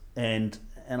else. And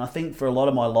I think for a lot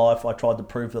of my life, I tried to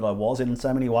prove that I was in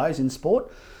so many ways in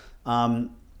sport.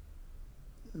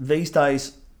 These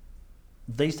days,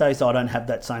 I don't have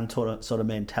that same sort of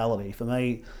mentality. For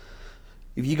me,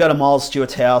 if you go to Miles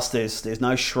Stewart's house, there's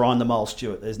no shrine to Miles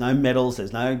Stewart. There's no medals,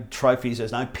 there's no trophies,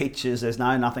 there's no pictures, there's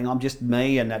no nothing. I'm just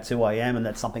me, and that's who I am, and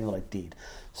that's something that I did.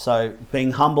 So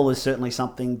being humble is certainly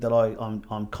something that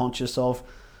I'm conscious of.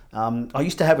 I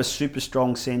used to have a super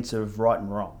strong sense of right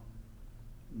and wrong.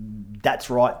 That's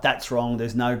right, that's wrong,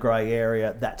 there's no grey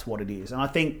area, that's what it is. And I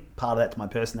think part of that's my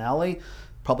personality,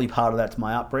 probably part of that's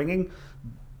my upbringing.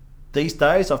 These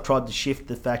days, I've tried to shift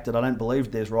the fact that I don't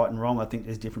believe there's right and wrong. I think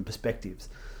there's different perspectives.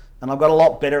 And I've got a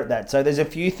lot better at that. So there's a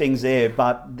few things there,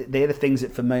 but they're the things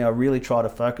that for me, I really try to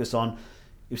focus on.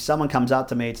 If someone comes up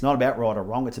to me, it's not about right or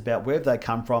wrong. It's about where have they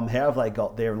come from, how have they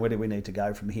got there, and where do we need to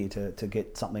go from here to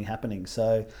get something happening.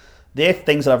 So they're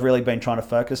things that I've really been trying to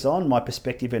focus on, my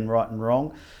perspective in right and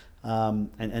wrong,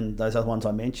 and those other ones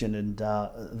I mentioned. And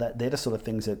they're the sort of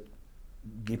things that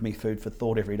give me food for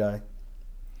thought every day.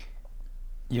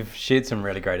 You've shared some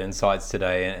really great insights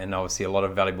today and obviously a lot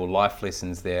of valuable life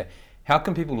lessons there. How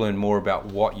can people learn more about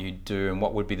what you do and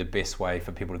what would be the best way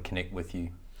for people to connect with you?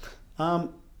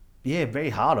 Yeah, very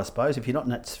hard, I suppose. If you're not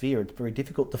in that sphere, it's very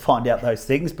difficult to find out those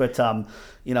things. But,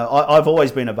 you know, I've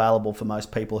always been available for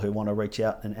most people who want to reach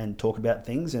out and talk about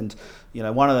things. And, you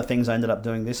know, one of the things I ended up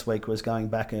doing this week was going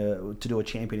back to do a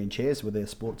champion in chairs with the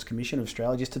Sports Commission of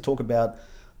Australia, just to talk about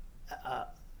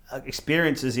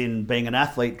experiences in being an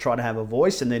athlete, trying to have a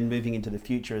voice, and then moving into the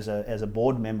future as a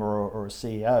board member or a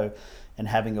CEO and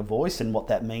having a voice and what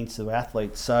that means to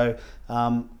athletes. So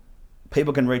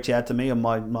people can reach out to me, and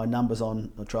my number's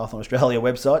on the Triathlon Australia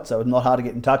website, so it's not hard to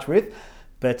get in touch with.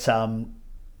 But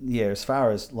yeah, as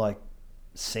far as like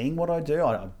seeing what I do,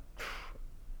 I don't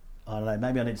know,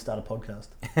 maybe I need to start a podcast.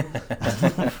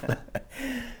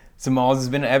 So Miles, it's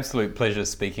been an absolute pleasure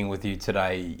speaking with you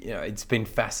today. You know, it's been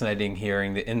fascinating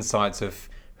hearing the insights of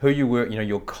who you were, you know,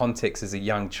 your context as a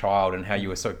young child and how you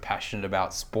were so passionate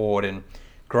about sport and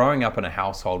growing up in a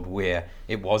household where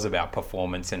it was about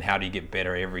performance and how do you get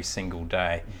better every single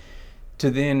day, to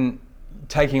then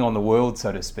taking on the world,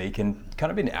 so to speak, and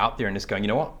kind of being out there and just going, you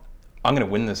know what, I'm going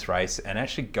to win this race, and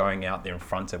actually going out there in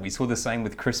front of it. We saw the same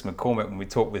with Chris McCormick when we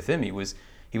talked with him. He was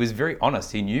very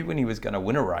honest. He knew when he was going to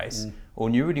win a race or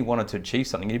knew when he wanted to achieve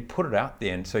something. He'd put it out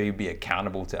there, and so he'd be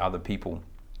accountable to other people.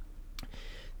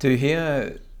 To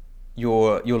hear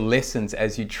your lessons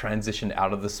as you transitioned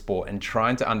out of the sport and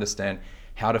trying to understand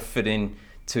how to fit in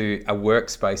to a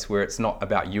workspace where it's not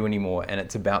about you anymore and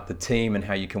it's about the team and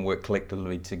how you can work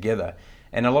collectively together.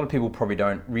 And a lot of people probably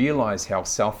don't realize how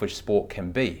selfish sport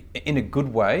can be in a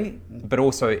good way, but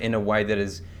also in a way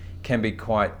that can be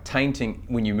quite tainting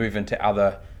when you move into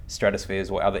other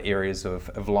stratospheres or other areas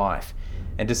of life.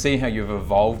 And to see how you've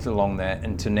evolved along that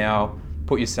and to now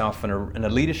put yourself in a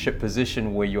leadership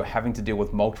position where you're having to deal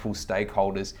with multiple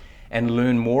stakeholders and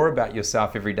learn more about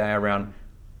yourself every day around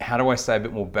how do I stay a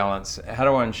bit more balanced? How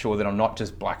do I ensure that I'm not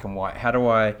just black and white? How do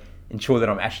I ensure that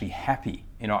I'm actually happy?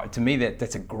 To me,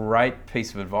 that's a great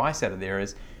piece of advice out of there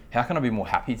is, how can I be more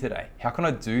happy today? How can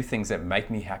I do things that make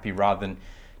me happy rather than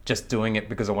just doing it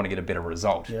because I want to get a better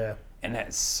result? Yeah. And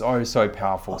that's so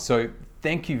powerful. So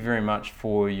thank you very much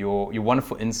for your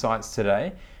wonderful insights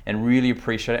today, and really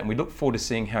appreciate it. And we look forward to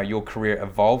seeing how your career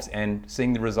evolves and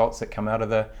seeing the results that come out of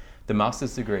the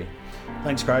master's degree.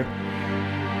 Thanks, Craig.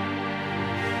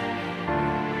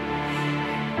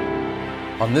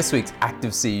 On this week's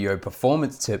Active CEO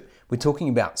Performance Tip, we're talking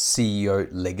about CEO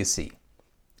legacy.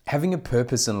 Having a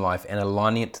purpose in life and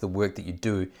aligning it to the work that you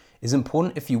do is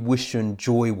important if you wish to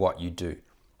enjoy what you do,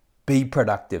 be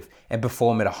productive, and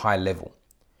perform at a high level.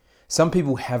 Some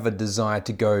people have a desire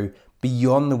to go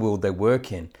beyond the world they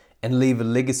work in and leave a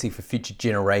legacy for future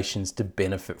generations to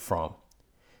benefit from.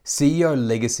 CEO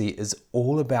legacy is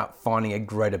all about finding a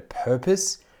greater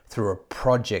purpose through a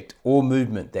project or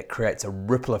movement that creates a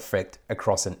ripple effect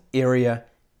across an area,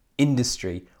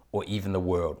 industry, or even the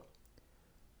world.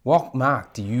 What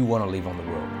mark do you want to leave on the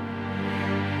world?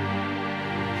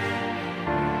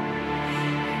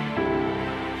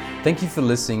 Thank you for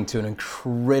listening to an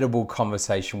incredible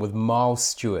conversation with Miles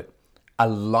Stewart, a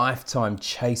lifetime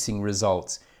chasing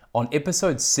results, on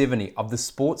episode 70 of the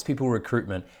Sports People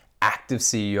Recruitment Active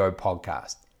CEO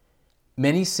podcast.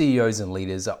 Many CEOs and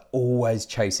leaders are always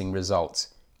chasing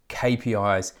results,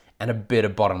 KPIs, and a better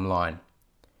bottom line.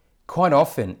 Quite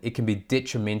often, it can be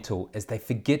detrimental as they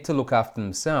forget to look after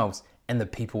themselves and the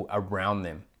people around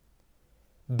them.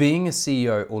 Being a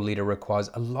CEO or leader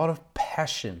requires a lot of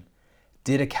passion,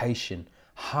 dedication,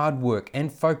 hard work,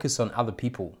 and focus on other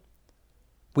people.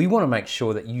 We want to make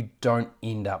sure that you don't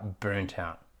end up burnt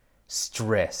out,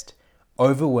 stressed,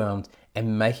 overwhelmed,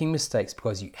 and making mistakes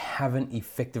because you haven't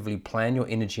effectively planned your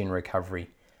energy and recovery,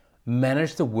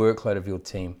 managed the workload of your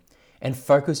team, and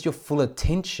focused your full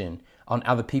attention on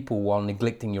other people while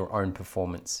neglecting your own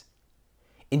performance.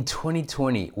 In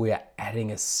 2020, we are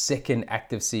adding a second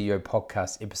Active CEO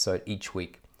podcast episode each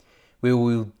week, where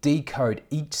we will decode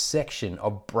each section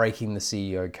of breaking the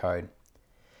CEO code.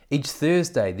 Each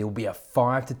Thursday, there will be a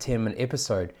 5 to 10 minute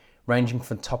episode ranging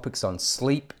from topics on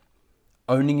sleep,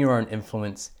 owning your own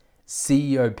influence,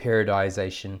 CEO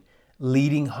periodization,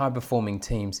 leading high-performing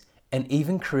teams, and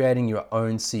even creating your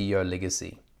own CEO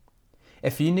legacy.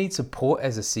 If you need support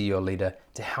as a CEO leader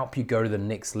to help you go to the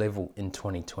next level in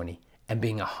 2020 and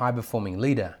being a high-performing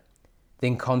leader,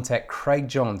 then contact Craig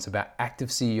Johns about Active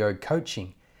CEO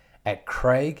coaching at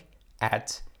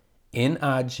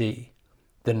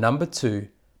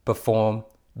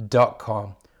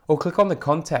craig@nrg2perform.com, or click on the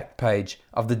contact page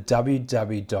of the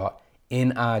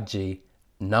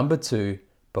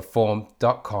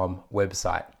www.nrg2perform.com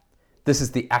website. This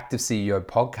is the Active CEO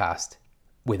podcast,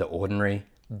 where the ordinary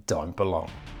don't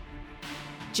belong.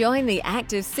 Join the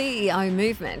Active CEO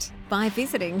movement by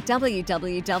visiting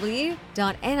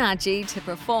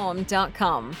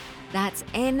www.nrg2perform.com. That's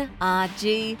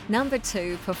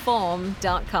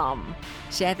NRG2perform.com.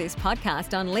 Share this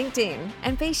podcast on LinkedIn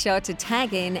and be sure to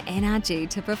tag in NRG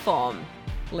to Perform.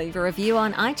 Leave a review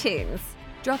on iTunes.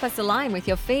 Drop us a line with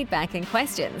your feedback and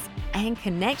questions, and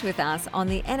connect with us on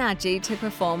the NRG to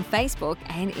Perform Facebook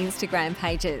and Instagram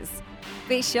pages.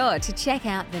 Be sure to check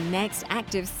out the next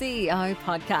Active CEO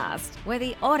podcast, where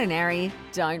the ordinary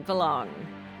don't belong.